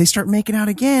wrong?" And they start making out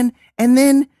again. And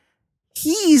then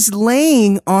he's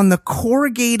laying on the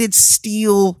corrugated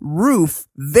steel roof,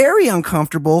 very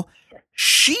uncomfortable.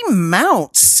 She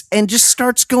mounts and just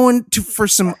starts going for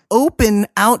some open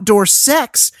outdoor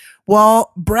sex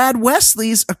while Brad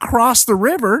Wesley's across the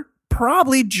river,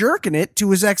 probably jerking it to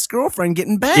his ex-girlfriend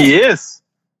getting banged. He is.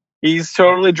 He's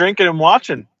totally drinking and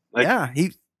watching. Like, yeah,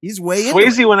 he's way in.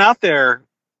 Swayze went out there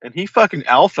and he fucking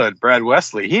alphaed Brad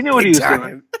Wesley. He knew what he was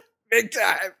doing. Big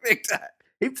time.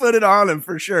 He put it on him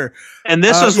for sure. And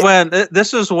this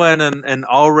is when an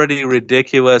already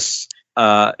ridiculous,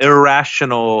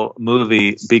 irrational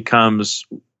movie becomes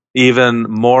even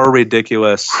more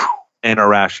ridiculous and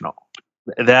irrational.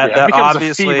 That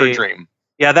obviously a fever dream.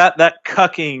 Yeah, that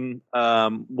cucking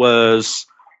was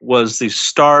the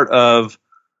start of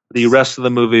the rest of the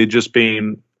movie just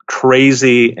being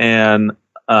crazy and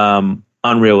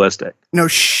unrealistic. No,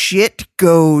 shit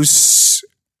goes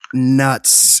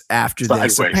nuts after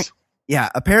this.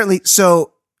 Apparently.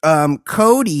 So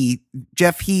Cody,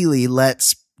 Jeff Healy,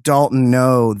 lets Dalton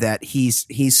know that he's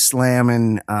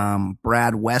slamming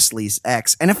Brad Wesley's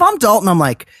ex. And if I'm Dalton, I'm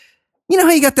like, you know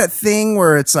how you got that thing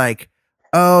where it's like,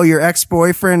 oh, your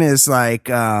ex-boyfriend is like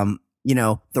The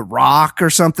Rock or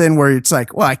something, where it's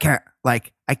like, well, I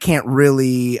can't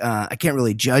really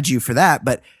judge you for that.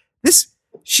 But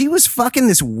she was fucking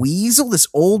this weasel, this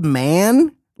old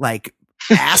man, like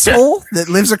asshole that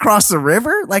lives across the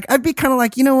river. Like, I'd be kind of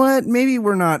like, you know what? Maybe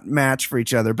we're not matched for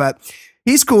each other, but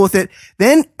he's cool with it.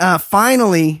 Then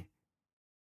finally,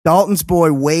 Dalton's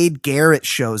boy Wade Garrett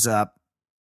shows up.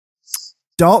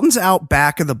 Dalton's out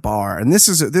back of the bar, and this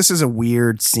is a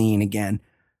weird scene again.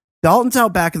 Dalton's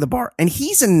out back of the bar, and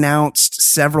he's announced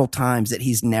several times that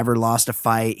he's never lost a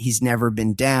fight. He's never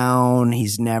been down.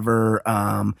 He's never,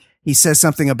 he says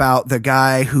something about the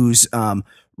guy who's,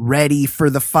 ready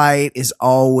for the fight is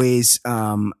always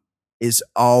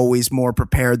more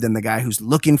prepared than the guy who's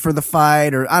looking for the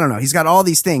fight, or I don't know. He's got all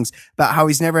these things about how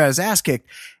he's never had his ass kicked,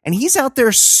 and he's out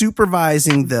there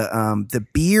supervising the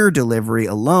beer delivery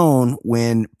alone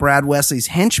when Brad Wesley's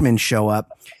henchmen show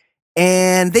up.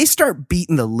 And they start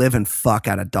beating the living fuck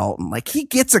out of Dalton. Like, he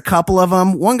gets a couple of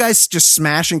them. One guy's just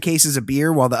smashing cases of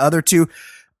beer while the other two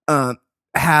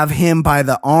have him by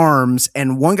the arms,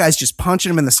 and one guy's just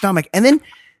punching him in the stomach. And then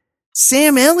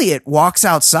Sam Elliott walks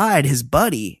outside, his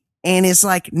buddy, and is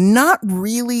like not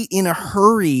really in a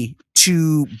hurry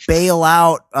to bail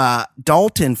out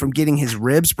Dalton from getting his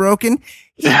ribs broken.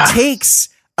 He takes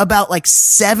about like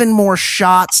 7 more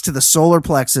shots to the solar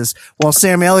plexus while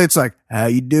Sam Elliott's like, "How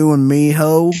you doing,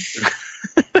 mijo?"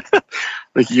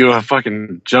 Like, you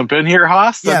fucking jump in here,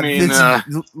 Haas? Yeah, I mean,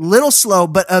 it's little slow,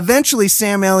 but eventually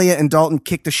Sam Elliott and Dalton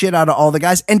kick the shit out of all the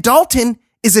guys, and Dalton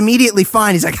is immediately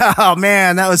fine. He's like, "Oh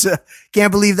man,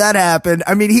 can't believe that happened."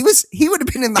 I mean, he would have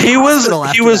been in the hospital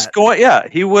after that.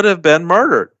 He would have been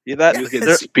murdered. he was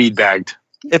getting speed bagged.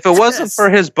 If it wasn't for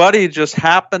his buddy just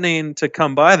happening to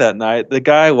come by that night, the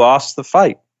guy lost the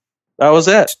fight. That was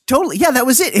it. Totally. Yeah, that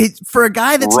was it. For a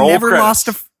guy that's for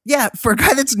a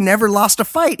guy that's never lost a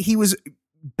fight, he was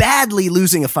badly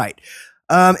losing a fight.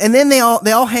 And then they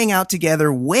all hang out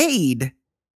together. Wade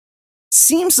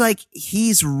seems like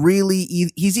he's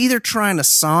either trying to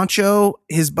Sancho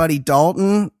his buddy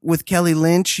Dalton with Kelly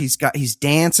Lynch. He's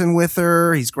dancing with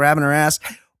her. He's grabbing her ass,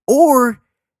 or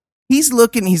he's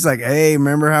like, "Hey,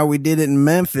 remember how we did it in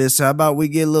Memphis? How about we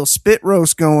get a little spit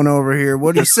roast going over here?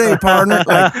 What do you say, partner?"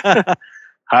 Like,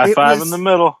 high five in the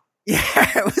middle. Yeah,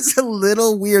 it was a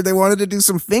little weird. They wanted to do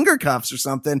some finger cuffs or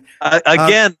something.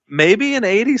 Again, maybe an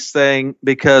 80s thing,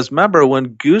 because remember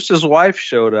when Goose's wife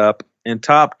showed up in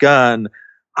Top Gun,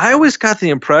 I always got the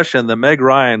impression that Meg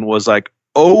Ryan was like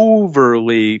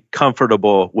overly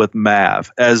comfortable with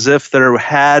Mav, as if there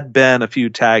had been a few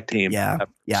tag team.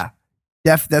 Yeah.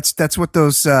 That's what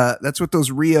those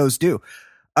Rios do.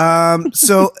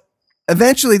 So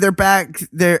eventually they're back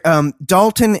there.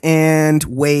 Dalton and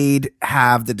Wade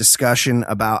have the discussion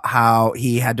about how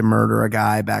he had to murder a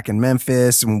guy back in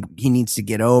Memphis and he needs to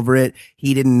get over it.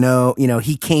 He didn't know,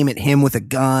 he came at him with a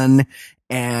gun,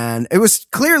 and it was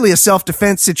clearly a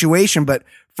self-defense situation, but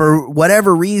for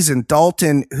whatever reason,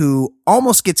 Dalton, who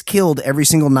almost gets killed every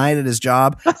single night at his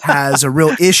job, has a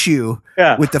real issue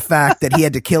with the fact that he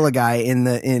had to kill a guy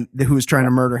who was trying to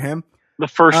murder him. The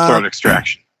first throat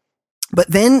extraction. But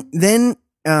then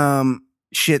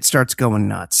shit starts going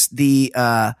nuts. They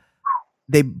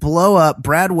blow up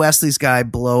Brad Wesley's guy,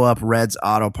 blow up Red's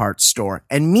auto parts store,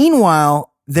 and meanwhile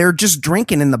they're just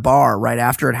drinking in the bar right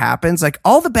after it happens. Like,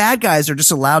 all the bad guys are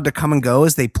just allowed to come and go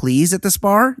as they please at this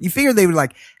bar. You figure they would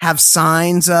like have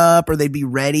signs up, or they'd be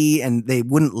ready and they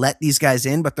wouldn't let these guys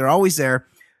in, but they're always there.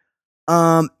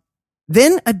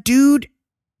 Then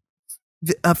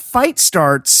a fight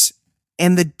starts,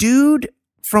 and the dude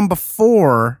from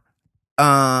before,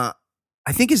 I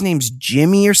think his name's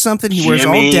Jimmy or something. He wears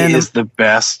all denim. Jimmy is the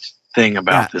best thing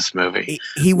about this movie.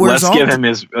 He wears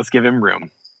let's give him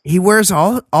room. He wears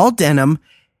all denim.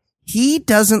 He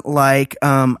doesn't like,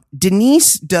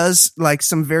 Denise does like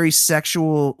some very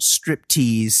sexual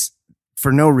striptease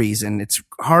for no reason. It's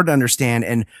hard to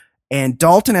understand. And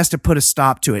Dalton has to put a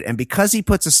stop to it. And because he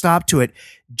puts a stop to it,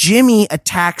 Jimmy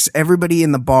attacks everybody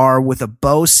in the bar with a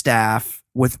bow staff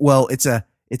it's a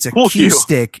cue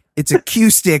stick. It's a cue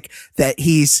stick that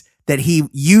he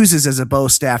uses as a bow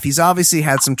staff. He's obviously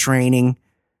had some training.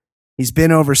 He's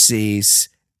been overseas.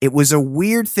 It was a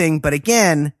weird thing, but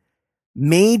again,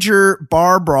 major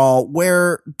bar brawl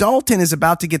where Dalton is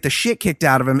about to get the shit kicked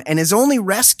out of him and is only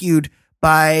rescued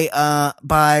by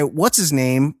what's his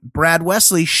name? Brad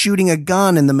Wesley shooting a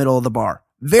gun in the middle of the bar.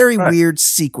 Very weird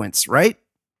sequence, right?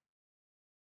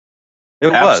 It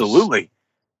was. Absolutely.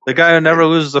 The guy who never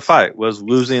loses a fight was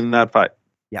losing that fight.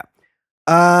 Yeah.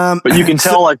 But you can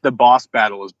tell like the boss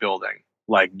battle is building.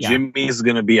 Like Jimmy's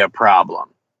going to be a problem.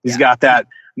 He's got that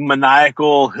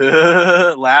maniacal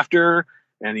laughter,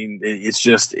 and it's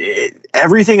just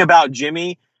everything about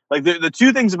Jimmy. Like the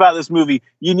two things about this movie,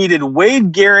 you needed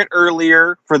Wade Garrett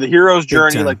earlier for the hero's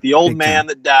journey, like the old man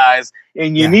that dies,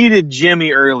 and you needed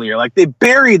Jimmy earlier. Like they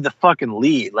buried the fucking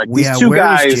lead. Like these two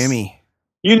guys, Jimmy?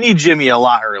 You need Jimmy a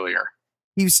lot earlier.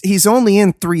 He's only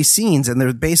in 3 scenes, and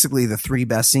they're basically the 3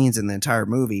 best scenes in the entire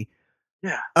movie.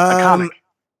 Yeah, iconic.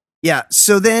 Yeah.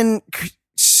 So then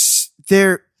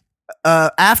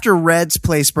after Red's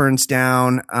place burns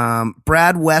down,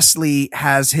 Brad Wesley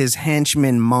has his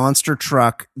henchman Monster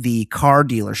Truck the car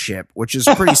dealership, which is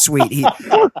pretty sweet.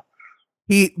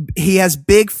 He has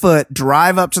Bigfoot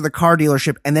drive up to the car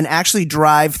dealership and then actually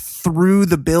drive through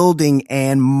the building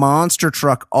and monster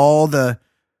truck all the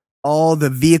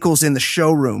vehicles in the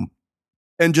showroom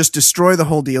and just destroy the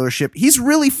whole dealership. He's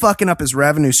really fucking up his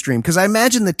revenue stream, because I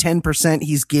imagine the 10%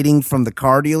 he's getting from the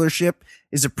car dealership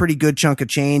is a pretty good chunk of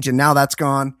change, and now that's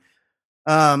gone.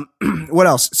 What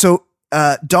else? So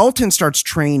Dalton starts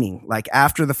training, like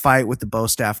after the fight with the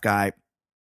Bostaff guy.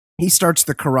 He starts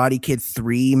the Karate Kid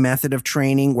 3 method of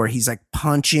training, where he's like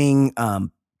punching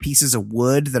pieces of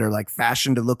wood that are like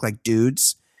fashioned to look like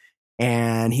dudes.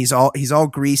 And he's all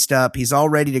greased up. He's all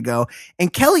ready to go.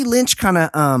 And Kelly Lynch kind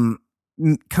of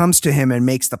comes to him and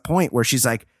makes the point where she's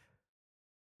like,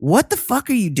 "What the fuck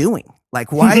are you doing?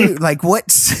 Like, why? Like,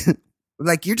 what's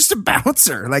like, you're just a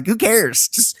bouncer. Like, who cares?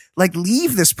 Just like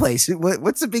leave this place.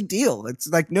 What's the big deal? It's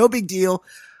like no big deal."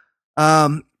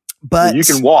 But you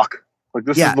can walk. Like,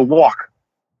 this is the walk.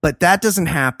 But that doesn't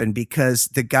happen because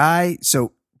the guy,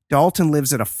 so Dalton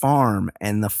lives at a farm,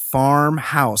 and the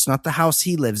farmhouse, not the house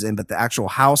he lives in, but the actual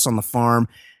house on the farm,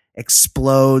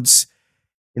 explodes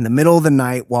in the middle of the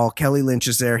night while Kelly Lynch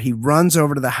is there. He runs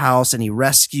over to the house and he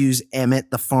rescues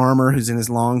Emmett, the farmer who's in his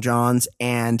long johns.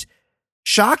 And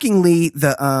shockingly,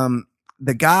 the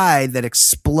guy that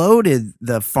exploded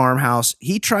the farmhouse,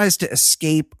 he tries to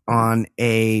escape on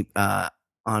a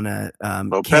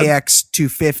KX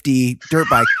 250 dirt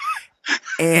bike.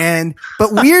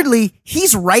 But weirdly,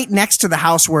 he's right next to the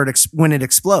house where when it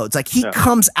explodes. Like, he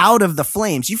comes out of the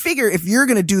flames. You figure if you're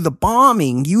going to do the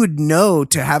bombing, you would know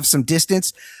to have some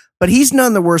distance, but he's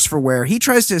none the worse for wear. He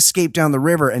tries to escape down the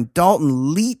river, and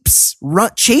Dalton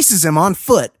chases him on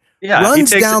foot. Yeah, runs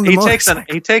down the motorcycle.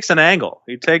 He takes an angle.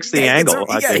 He takes the angle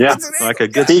like a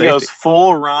good He safety. goes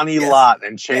full Ronnie Lott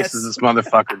and chases this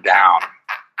motherfucker down.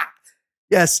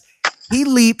 Yes, he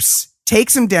leaps,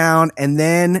 takes him down, and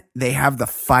then they have the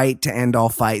fight to end all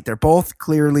fight. They're both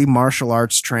clearly martial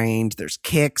arts trained. There's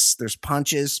kicks, there's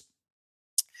punches.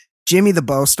 Jimmy, the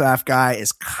Bostaff guy,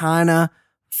 is kind of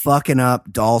fucking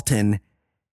up Dalton.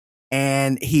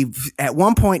 And at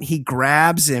one point he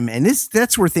grabs him, and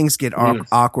that's where things get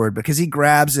awkward, because he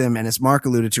grabs him, and as Mark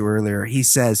alluded to earlier, he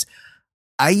says,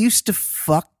 "I used to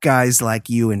fuck guys like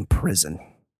you in prison."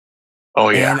 Oh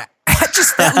yeah. And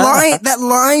that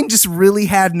line just really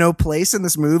had no place in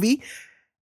this movie.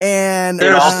 And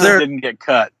it also didn't get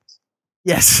cut.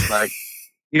 Yes. Like,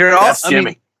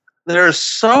 Jimmy. There's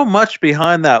so much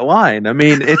behind that line. I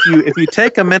mean, if you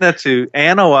take a minute to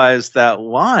analyze that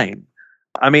line,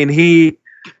 I mean,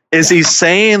 he's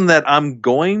saying that I'm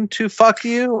going to fuck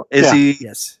you?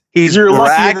 Yes. He's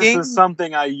bragging. This is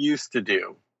something I used to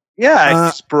do. Yeah,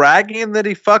 he's bragging that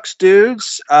he fucks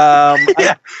dudes. I'm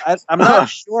not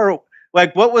sure.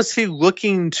 Like, what was he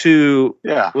looking to?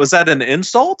 Yeah, was that an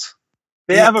insult?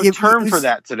 They have a term for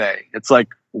that today. It's like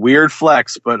weird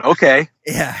flex, but okay.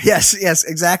 Yeah. Yes.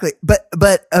 Exactly. But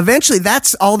eventually,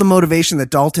 that's all the motivation that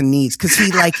Dalton needs, because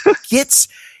he like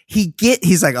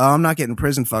he's like, "Oh, I'm not getting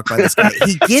prison fucked by this guy."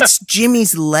 He gets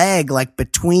Jimmy's leg like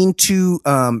between two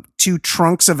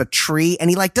trunks of a tree, and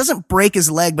he like doesn't break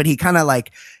his leg, but he kind of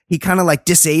like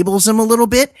disables him a little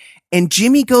bit, and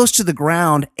Jimmy goes to the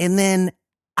ground, and then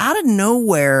out of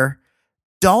nowhere,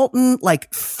 Dalton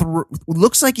like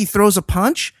looks like he throws a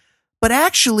punch, but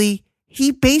actually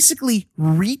he basically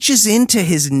reaches into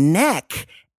his neck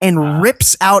and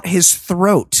rips out his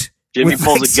throat. Jimmy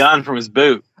pulls a gun from his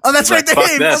boot. Oh, that's right. There.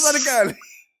 He pulls out a gun.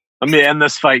 Let me end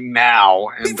this fight now.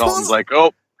 And Dalton's like,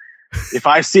 "Oh, if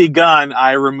I see gun,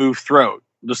 I remove throat."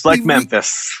 Just like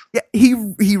Memphis. Yeah,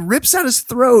 he rips out his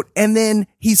throat, and then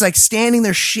he's like standing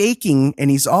there shaking, and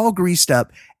he's all greased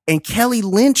up. And Kelly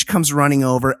Lynch comes running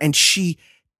over, and she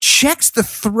checks the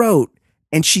throat,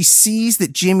 and she sees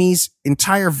that Jimmy's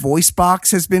entire voice box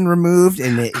has been removed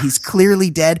and that he's clearly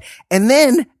dead. And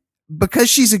then, because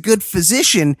she's a good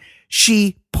physician,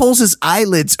 she pulls his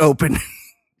eyelids open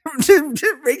to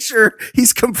make sure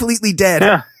he's completely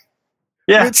dead.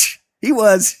 Yeah. Which he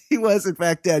was in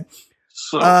fact dead.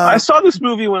 So I saw this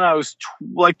movie when I was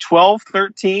like 12,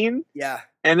 13. Yeah.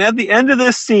 And at the end of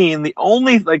this scene, the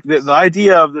only like the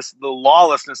idea of the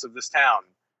lawlessness of this town,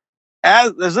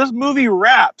 as this movie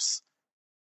wraps,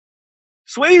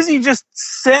 Swayze just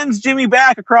sends Jimmy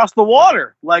back across the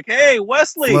water. Like, "Hey,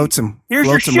 Wesley, floats him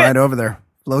right over there.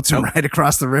 Floats him right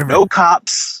across the river. No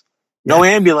cops, no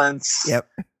ambulance. Yep.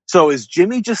 So is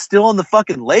Jimmy just still in the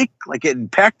fucking lake, like getting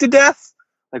pecked to death?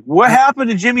 Like, what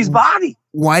happened to Jimmy's body?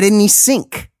 Why didn't he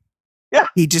sink? Yeah.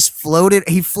 He just floated.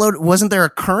 He floated. Wasn't there a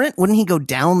current? Wouldn't he go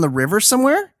down the river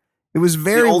somewhere? It was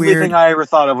very the only weird. thing I ever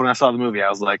thought of when I saw the movie, I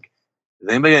was like, is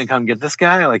anybody going to come get this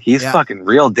guy? Like, he's fucking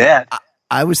real dead.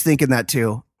 I was thinking that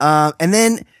too. And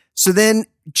then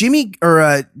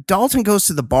Dalton goes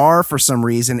to the bar for some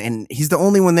reason, and he's the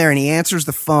only one there, and he answers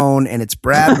the phone, and it's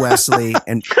Brad Wesley,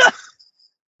 and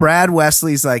Brad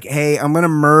Wesley's like, "Hey, I'm gonna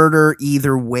murder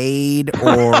either Wade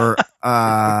or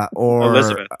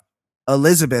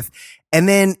Elizabeth," and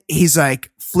then he's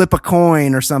like, "Flip a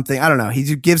coin or something." I don't know.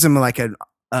 He gives him like an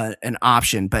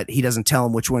option, but he doesn't tell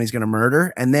him which one he's gonna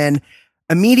murder, and then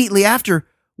immediately after,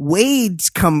 Wade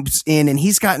comes in and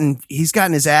he's gotten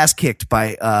his ass kicked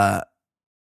by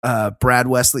Brad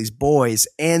Wesley's boys.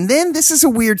 And then this is a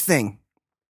weird thing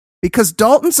because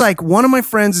Dalton's like, one of my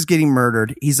friends is getting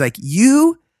murdered. He's like,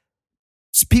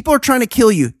 people are trying to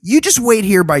kill you. You just wait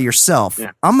here by yourself.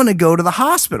 Yeah. I'm going to go to the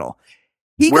hospital.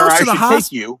 He goes to the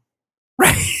hospital.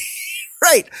 Right.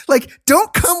 Right. Like,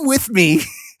 don't come with me.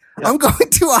 Yeah. I'm going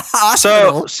to a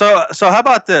hospital. So how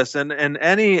about this? In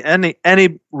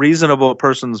any reasonable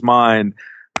person's mind,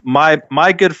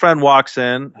 my good friend walks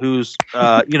in, who's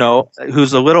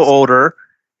who's a little older.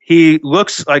 He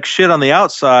looks like shit on the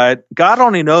outside. God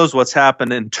only knows what's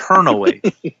happened internally.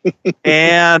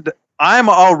 And I'm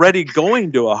already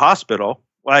going to a hospital.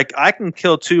 Like, I can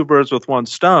kill two birds with one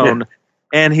stone. Yeah.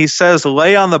 And he says,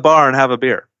 lay on the bar and have a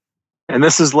beer. And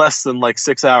this is less than like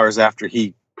 6 hours after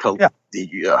he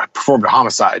performed a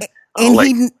homicide.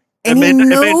 It made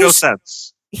no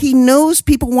sense. He knows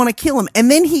people want to kill him. And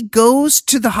then he goes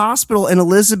to the hospital and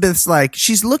Elizabeth's like,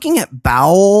 she's looking at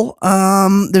bowel.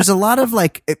 There's a lot of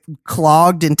like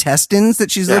clogged intestines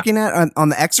that she's looking at on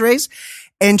the x-rays.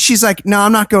 And she's like, no,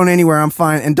 I'm not going anywhere. I'm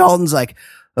fine. And Dalton's like,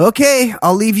 okay,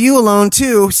 I'll leave you alone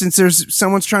too, since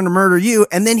someone's trying to murder you.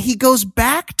 And then he goes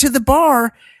back to the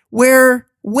bar where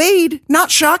Wade,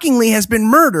 not shockingly, has been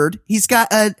murdered. He's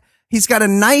got a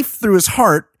knife through his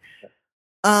heart.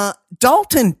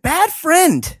 Dalton, bad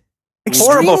friend.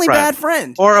 Extremely bad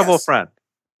friend. Horrible friend.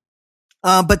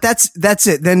 But that's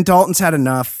it. Then Dalton's had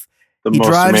enough. The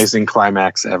most amazing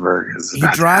climax ever. He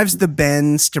drives the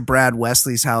Benz to Brad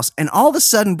Wesley's house, and all of a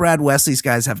sudden, Brad Wesley's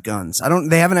guys have guns.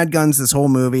 They haven't had guns this whole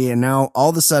movie, and now all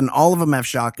of a sudden, all of them have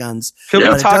shotguns. Can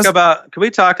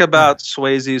we talk about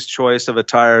Swayze's choice of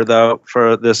attire though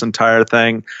for this entire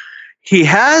thing? He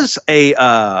has a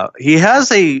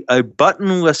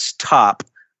buttonless top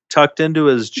tucked into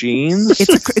his jeans.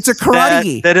 It's a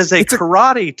karate. That is a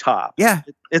karate top. Yeah,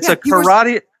 it's a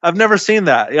karate. I've never seen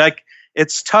that. Like,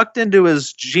 it's tucked into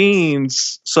his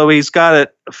jeans, so he's got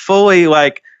it fully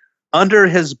like under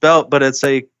his belt, but it's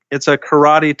a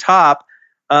karate top,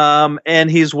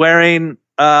 and he's wearing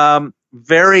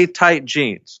very tight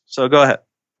jeans. So go ahead.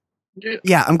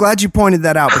 Yeah, I'm glad you pointed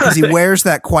that out because he wears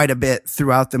that quite a bit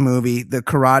throughout the movie, the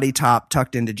karate top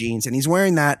tucked into jeans, and he's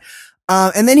wearing that.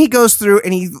 And then he goes through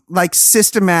and he like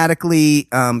systematically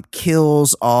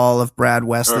kills all of Brad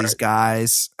Wesley's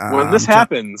guys. When this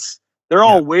happens, they're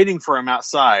all waiting for him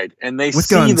outside, and they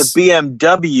see guns. the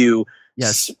BMW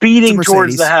speeding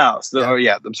towards the house.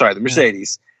 The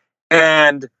Mercedes.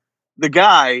 And the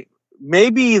guy,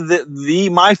 maybe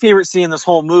my favorite scene in this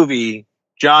whole movie,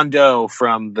 John Doe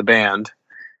from the band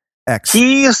X.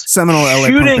 He's Seminole LA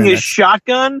shooting his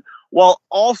shotgun while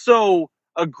also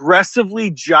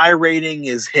aggressively gyrating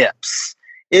his hips.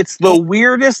 It's the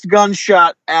weirdest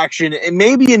gunshot action, and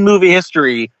maybe in movie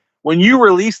history. When you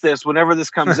release this, whenever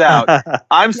this comes out,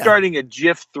 I'm starting a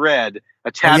GIF thread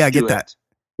attached to it.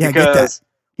 Yeah, because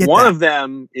one of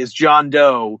them is John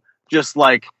Doe just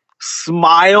like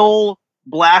smile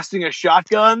blasting a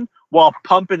shotgun while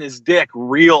pumping his dick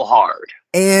real hard.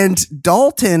 And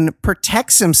Dalton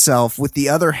protects himself with the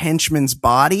other henchman's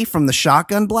body from the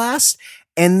shotgun blast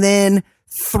and then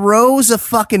throws a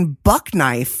fucking buck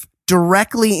knife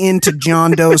directly into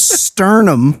John Doe's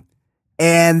sternum,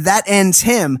 and that ends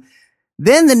him.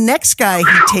 Then the next guy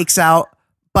he takes out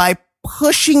by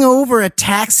pushing over a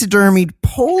taxidermied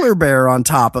polar bear on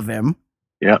top of him.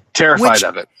 Yeah, terrified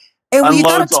of it. And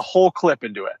unloads a whole clip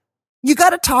into it. You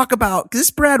got to talk about, this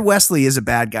Brad Wesley is a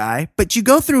bad guy, but you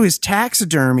go through his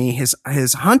taxidermy, his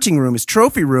hunting room, his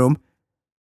trophy room.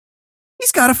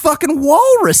 He's got a fucking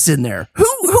walrus in there. Who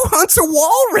hunts a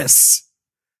walrus?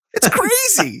 It's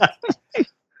crazy.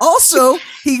 Also,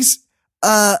 he's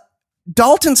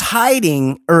Dalton's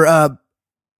hiding,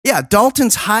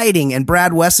 Dalton's hiding, and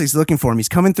Brad Wesley's looking for him. He's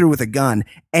coming through with a gun,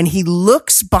 and he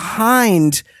looks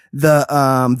behind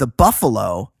the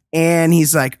buffalo, and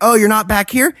he's like, "Oh, you're not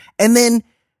back here." And then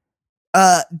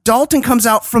Dalton comes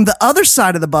out from the other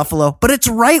side of the buffalo, but it's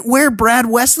right where Brad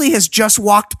Wesley has just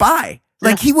walked by.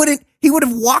 Like he wouldn't He would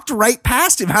have walked right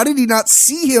past him. How did he not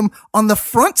see him on the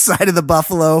front side of the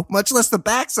buffalo, much less the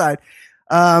back side?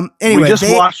 Anyway, we just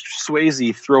watched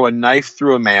Swayze throw a knife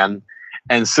through a man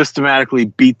and systematically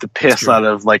beat the piss out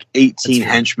of like 18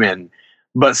 henchmen.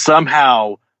 But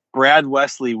somehow Brad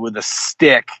Wesley with a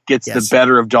stick gets the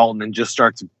better of Dalton and just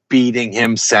starts beating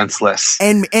him senseless.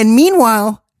 And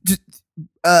meanwhile,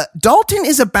 Dalton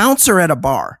is a bouncer at a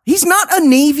bar. He's not a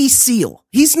Navy SEAL.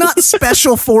 He's not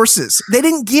special forces. They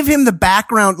didn't give him the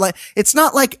background. Like, it's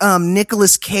not like,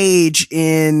 Nicolas Cage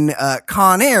in,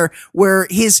 Con Air, where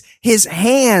his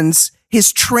hands,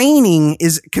 his training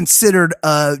is considered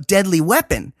a deadly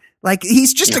weapon. Like,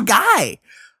 he's just a guy.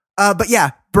 But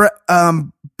yeah, Brad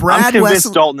I'm convinced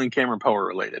Wesley, Dalton and Cameron Poe are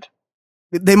related.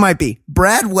 They might be.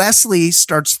 Brad Wesley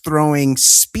starts throwing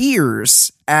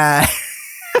spears at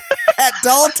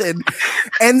Dalton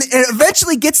and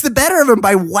eventually gets the better of him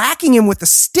by whacking him with a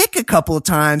stick a couple of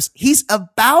times. He's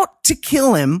about to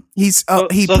kill him.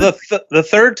 The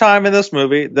third time in this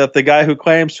movie that the guy who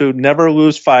claims to never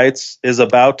lose fights is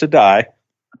about to die.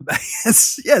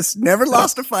 Yes, never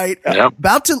lost a fight. Yep.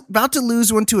 About to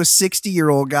lose one to a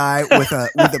 60-year-old guy with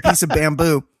a piece of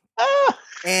bamboo.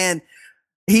 And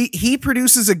he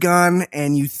produces a gun,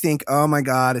 and you think, oh my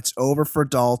God, it's over for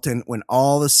Dalton, when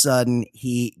all of a sudden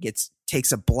he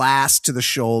takes a blast to the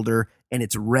shoulder, and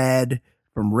it's Red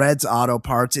from Red's Auto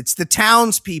Parts. It's the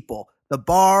townspeople, the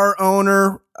bar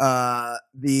owner, murdered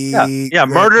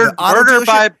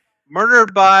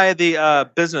by the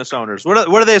business owners. What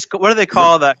do they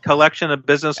call that collection of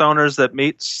business owners that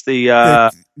meets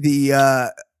the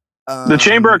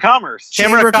Chamber of Commerce?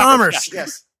 Chamber of Commerce.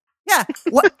 Yes. Yeah.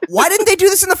 Why didn't they do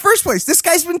this in the first place? This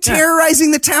guy's been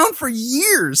terrorizing the town for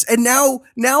years, and now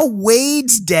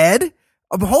Wade's dead.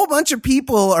 A whole bunch of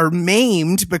people are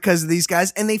maimed because of these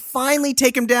guys, and they finally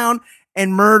take him down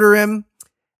and murder him.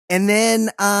 And then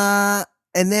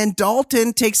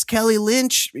Dalton takes Kelly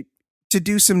Lynch to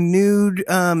do some nude.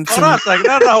 Hold on a second.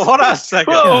 Hold on a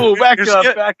second. Whoa, back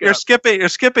up. You're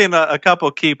skipping a couple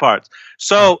key parts.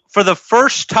 So for the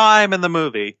first time in the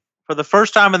movie,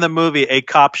 a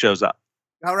cop shows up.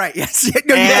 All right. Yes.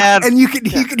 And you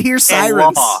could hear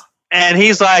sirens. And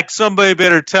he's like, somebody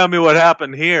better tell me what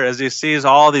happened here, as he sees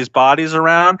all these bodies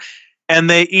around. And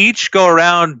they each go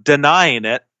around denying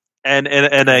it and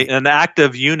in an act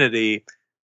of unity.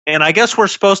 And I guess we're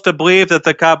supposed to believe that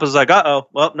the cop is like, well,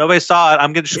 nobody saw it.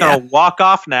 I'm just going to walk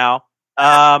off now.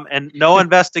 And no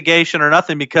investigation or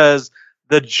nothing, because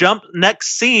the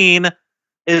next scene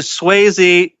is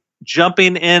Swayze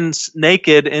jumping in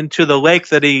naked into the lake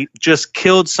that he just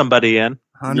killed somebody in.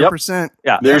 100%.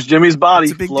 Yeah. There's Jimmy's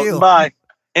body floating by.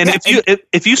 And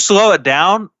if you slow it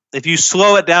down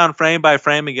frame by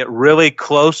frame and get really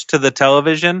close to the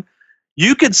television,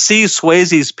 you could see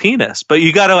Swayze's penis. But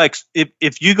you got to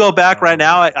if you go back right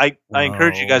now, I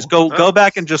encourage you guys, go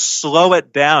back and just slow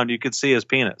it down. You could see his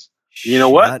penis. You know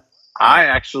what?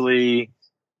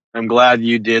 I'm glad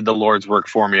you did the Lord's work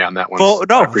for me on that one. Full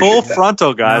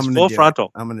frontal, guys. Full frontal.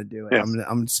 I'm going to do it. Yeah.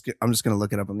 I'm just going to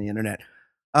look it up on the internet.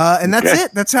 And that's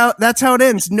it. That's how it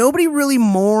ends. Nobody really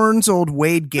mourns old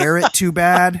Wade Garrett too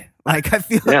bad. Like, I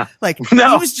feel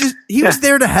he was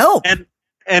there to help.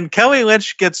 And Kelly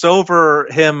Lynch gets over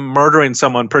him murdering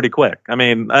someone pretty quick. I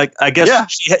mean, I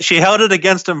guess she held it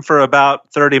against him for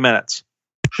about 30 minutes.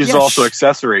 She's also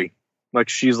accessory. Like,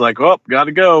 she's like, oh,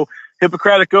 gotta go.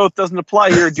 Hippocratic oath doesn't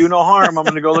apply here. Do no harm. I'm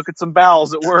going to go look at some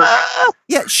bowels at work.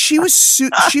 Yeah, she was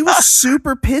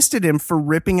super pissed at him for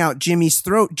ripping out Jimmy's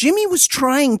throat. Jimmy was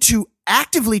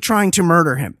actively trying to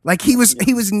murder him. Like, he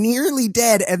was nearly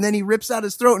dead, and then he rips out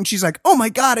his throat, and she's like, "Oh my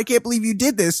God, I can't believe you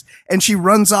did this!" And she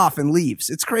runs off and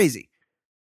leaves. It's crazy.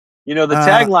 You know, the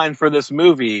tagline for this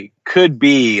movie could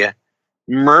be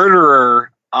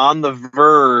 "Murderer on the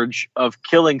verge of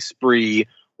killing spree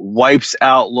wipes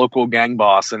out local gang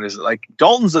boss," and is like,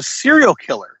 Dalton's a serial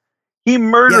killer. He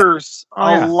murders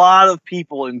a lot of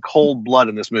people in cold blood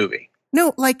in this movie.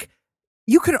 No, like,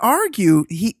 you could argue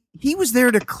he was there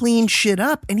to clean shit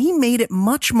up, and he made it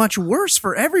much, much worse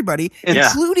for everybody,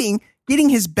 including getting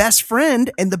his best friend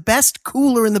and the best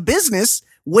cooler in the business,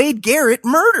 Wade Garrett,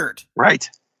 murdered. Right.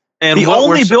 And the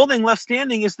only building left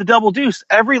standing is the Double Deuce.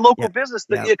 Every local business,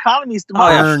 the economy is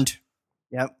demolished.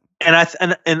 Yep. And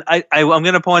I'm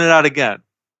going to point it out again.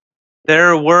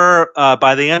 There were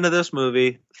by the end of this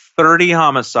movie 30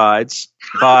 homicides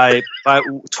by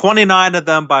 29 of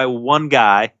them by one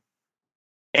guy,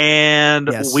 and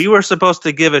we were supposed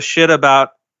to give a shit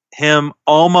about him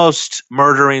almost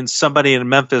murdering somebody in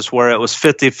Memphis, where it was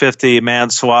 50-50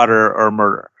 manslaughter or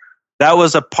murder. that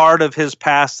was a part of his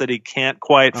past that he can't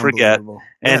quite forget.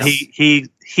 And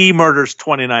he murders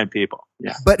 29 people.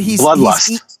 Yeah. But he's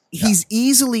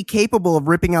easily capable of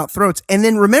ripping out throats. And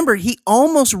then remember, he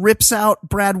almost rips out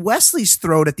Brad Wesley's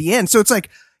throat at the end. So it's like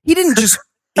he didn't just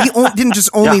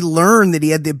only learn that he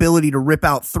had the ability to rip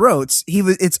out throats.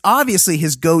 It's obviously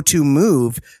his go-to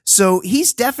move. So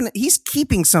he's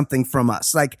keeping something from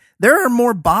us. Like, there are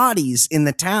more bodies in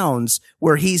the towns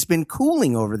where he's been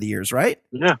cooling over the years, right?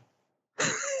 Yeah.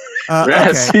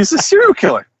 Yes, okay. He's a serial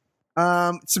killer.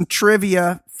 Some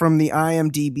trivia from the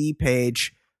IMDb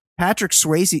page. Patrick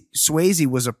Swayze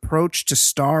was approached to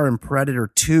star in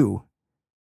Predator 2,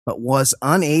 but was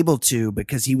unable to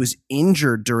because he was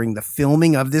injured during the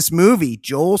filming of this movie.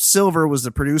 Joel Silver was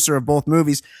the producer of both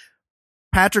movies.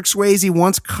 Patrick Swayze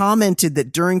once commented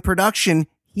that during production,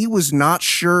 he was not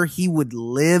sure he would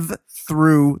live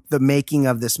through the making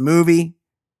of this movie.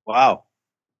 Wow.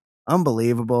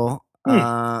 Unbelievable.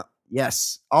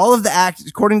 Yes. All of the actors,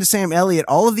 according to Sam Elliott,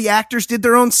 all of the actors did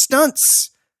their own stunts.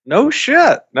 No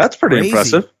shit. That's pretty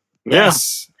impressive.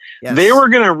 Yes. They were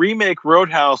going to remake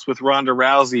Roadhouse with Ronda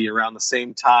Rousey around the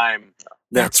same time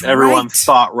that everyone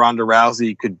thought Ronda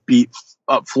Rousey could beat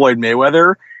up Floyd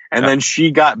Mayweather. And then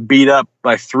she got beat up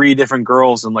by 3 different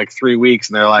girls in like 3 weeks.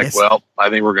 And they're like, well, I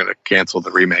think we're going to cancel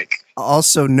the remake.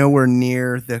 Also nowhere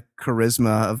near the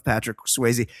charisma of Patrick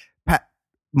Swayze.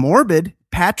 Morbid.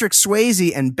 Patrick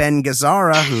Swayze and Ben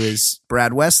Gazzara, who is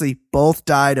Brad Wesley, both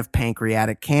died of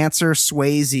pancreatic cancer.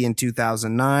 Swayze in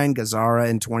 2009, Gazzara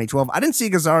in 2012. I didn't see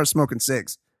Gazzara smoking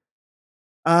cigs.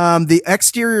 The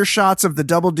exterior shots of the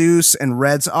Double Deuce and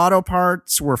Red's Auto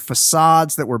Parts were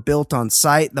facades that were built on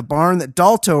site. The barn that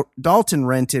Dalton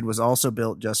rented was also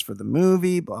built just for the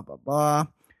movie, blah, blah, blah.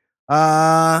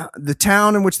 The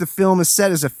town in which the film is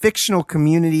set is a fictional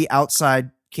community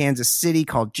outside Kansas City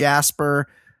called Jasper.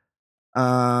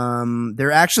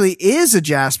 There actually is a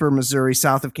Jasper, Missouri,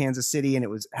 south of Kansas City,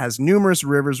 and has numerous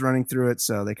rivers running through it.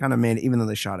 So they kind of made it, even though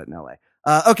they shot it in LA.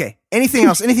 Okay. Anything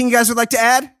else? Anything you guys would like to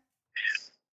add?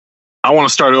 I want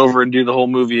to start over and do the whole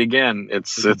movie again.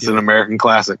 It's an American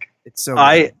classic. It's so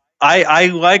good. I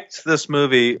liked this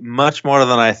movie much more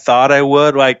than I thought I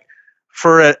would. Like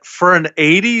for an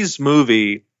 80s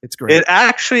movie, it's great. It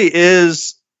actually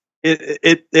is.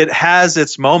 It has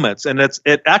its moments, and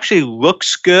it actually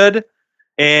looks good.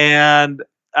 And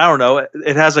I don't know,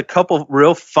 it has a couple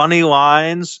real funny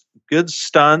lines, good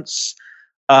stunts.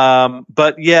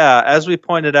 But yeah, as we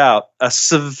pointed out, a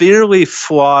severely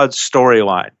flawed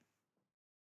storyline.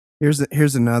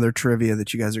 Here's another trivia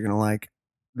that you guys are going to like.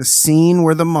 The scene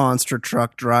where the monster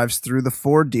truck drives through the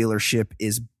Ford dealership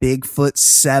is Bigfoot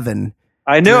 7.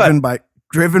 I knew it.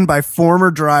 Driven by former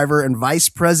driver and vice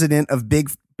president of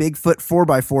Bigfoot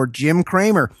 4x4, Jim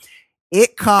Kramer.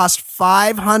 It cost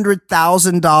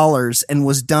 $500,000 and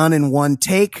was done in one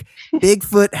take.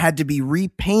 Bigfoot had to be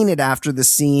repainted after the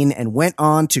scene and went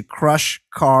on to crush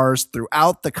cars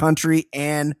throughout the country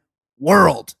and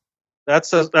world.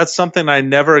 That's something I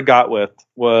never got with,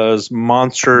 was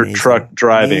monster truck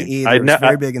driving. Me either. It was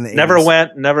very big in the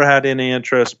 80s. Never had any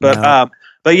interest. But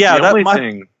yeah, the only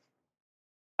thing.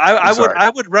 I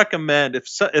would recommend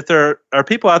if there are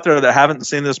people out there that haven't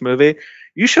seen this movie,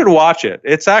 you should watch it.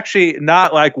 It's actually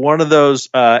not like one of those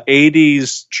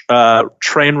 80s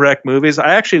train wreck movies.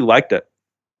 I actually liked it.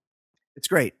 It's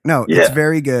great. No, it's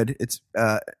very good. It's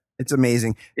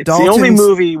amazing. It's the only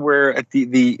movie where at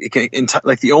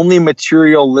the only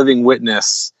material living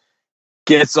witness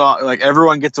gets like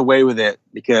everyone gets away with it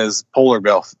because Polar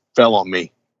Bear fell on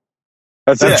me.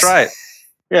 That's right.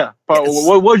 Yeah. But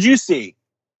what'd you see?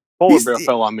 Polar Bear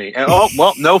fell on me. And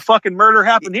no fucking murder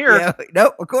happened here. Yeah,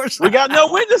 no, of course we got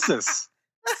no witnesses.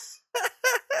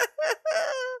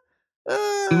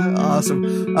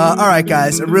 Awesome. All right,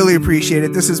 guys, I really appreciate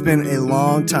it. This has been a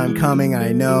long time coming.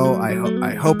 I know.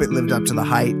 I hope it lived up to the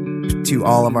hype to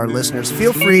all of our listeners.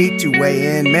 Feel free to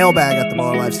weigh in. Mailbag at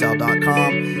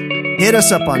theballerlifestyle.com. Hit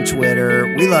us up on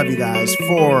Twitter. We love you guys.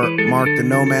 For Mark the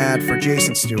Nomad, for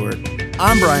Jason Stewart,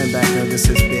 I'm Brian Beckner. This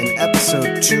has been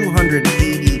episode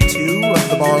 282 of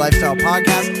the Baller Lifestyle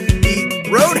Podcast, the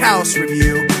Roadhouse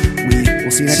Review. We'll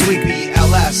see you next week.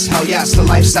 BLS, hell yes, the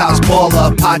lifestyle's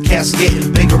baller. Podcast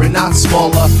getting bigger and not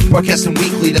smaller. Broadcasting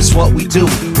weekly, that's what we do.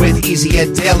 With Easy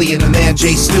Ed Daily and the man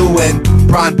Jay Stu and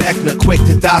Brian Beckner, quick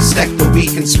to dissect the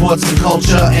week in sports and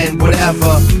culture and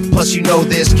whatever. Plus you know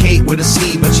there's Kate with a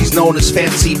C, but she's known as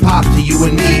Fancy Pop to you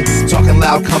and me. Talking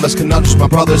loud comers, conundrums, my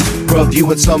brothers. We're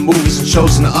reviewing some movies and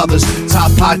shows and the others.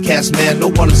 Top podcast, man, no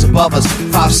one is above us.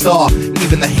 5-star,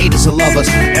 even the haters will love us.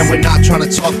 And we're not trying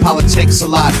to talk politics a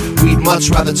lot. We'd much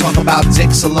rather talk about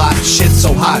dicks a lot. Shit's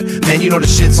so hot, man, you know the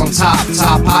shit's on top.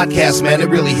 Top podcast, man, it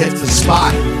really hits the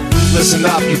spot. Listen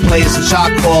up, you players and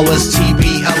shot callers.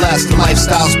 TBLS, the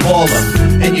lifestyle's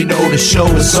baller. And you know the show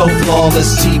is so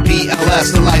flawless.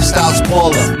 TBLS, the lifestyle's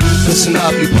baller. Listen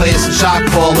up, you players and shot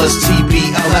callers.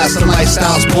 TBLS, the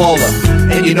lifestyle's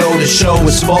baller. And you know the show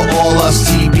is for all us.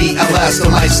 TBLS, the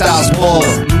lifestyle's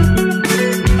baller.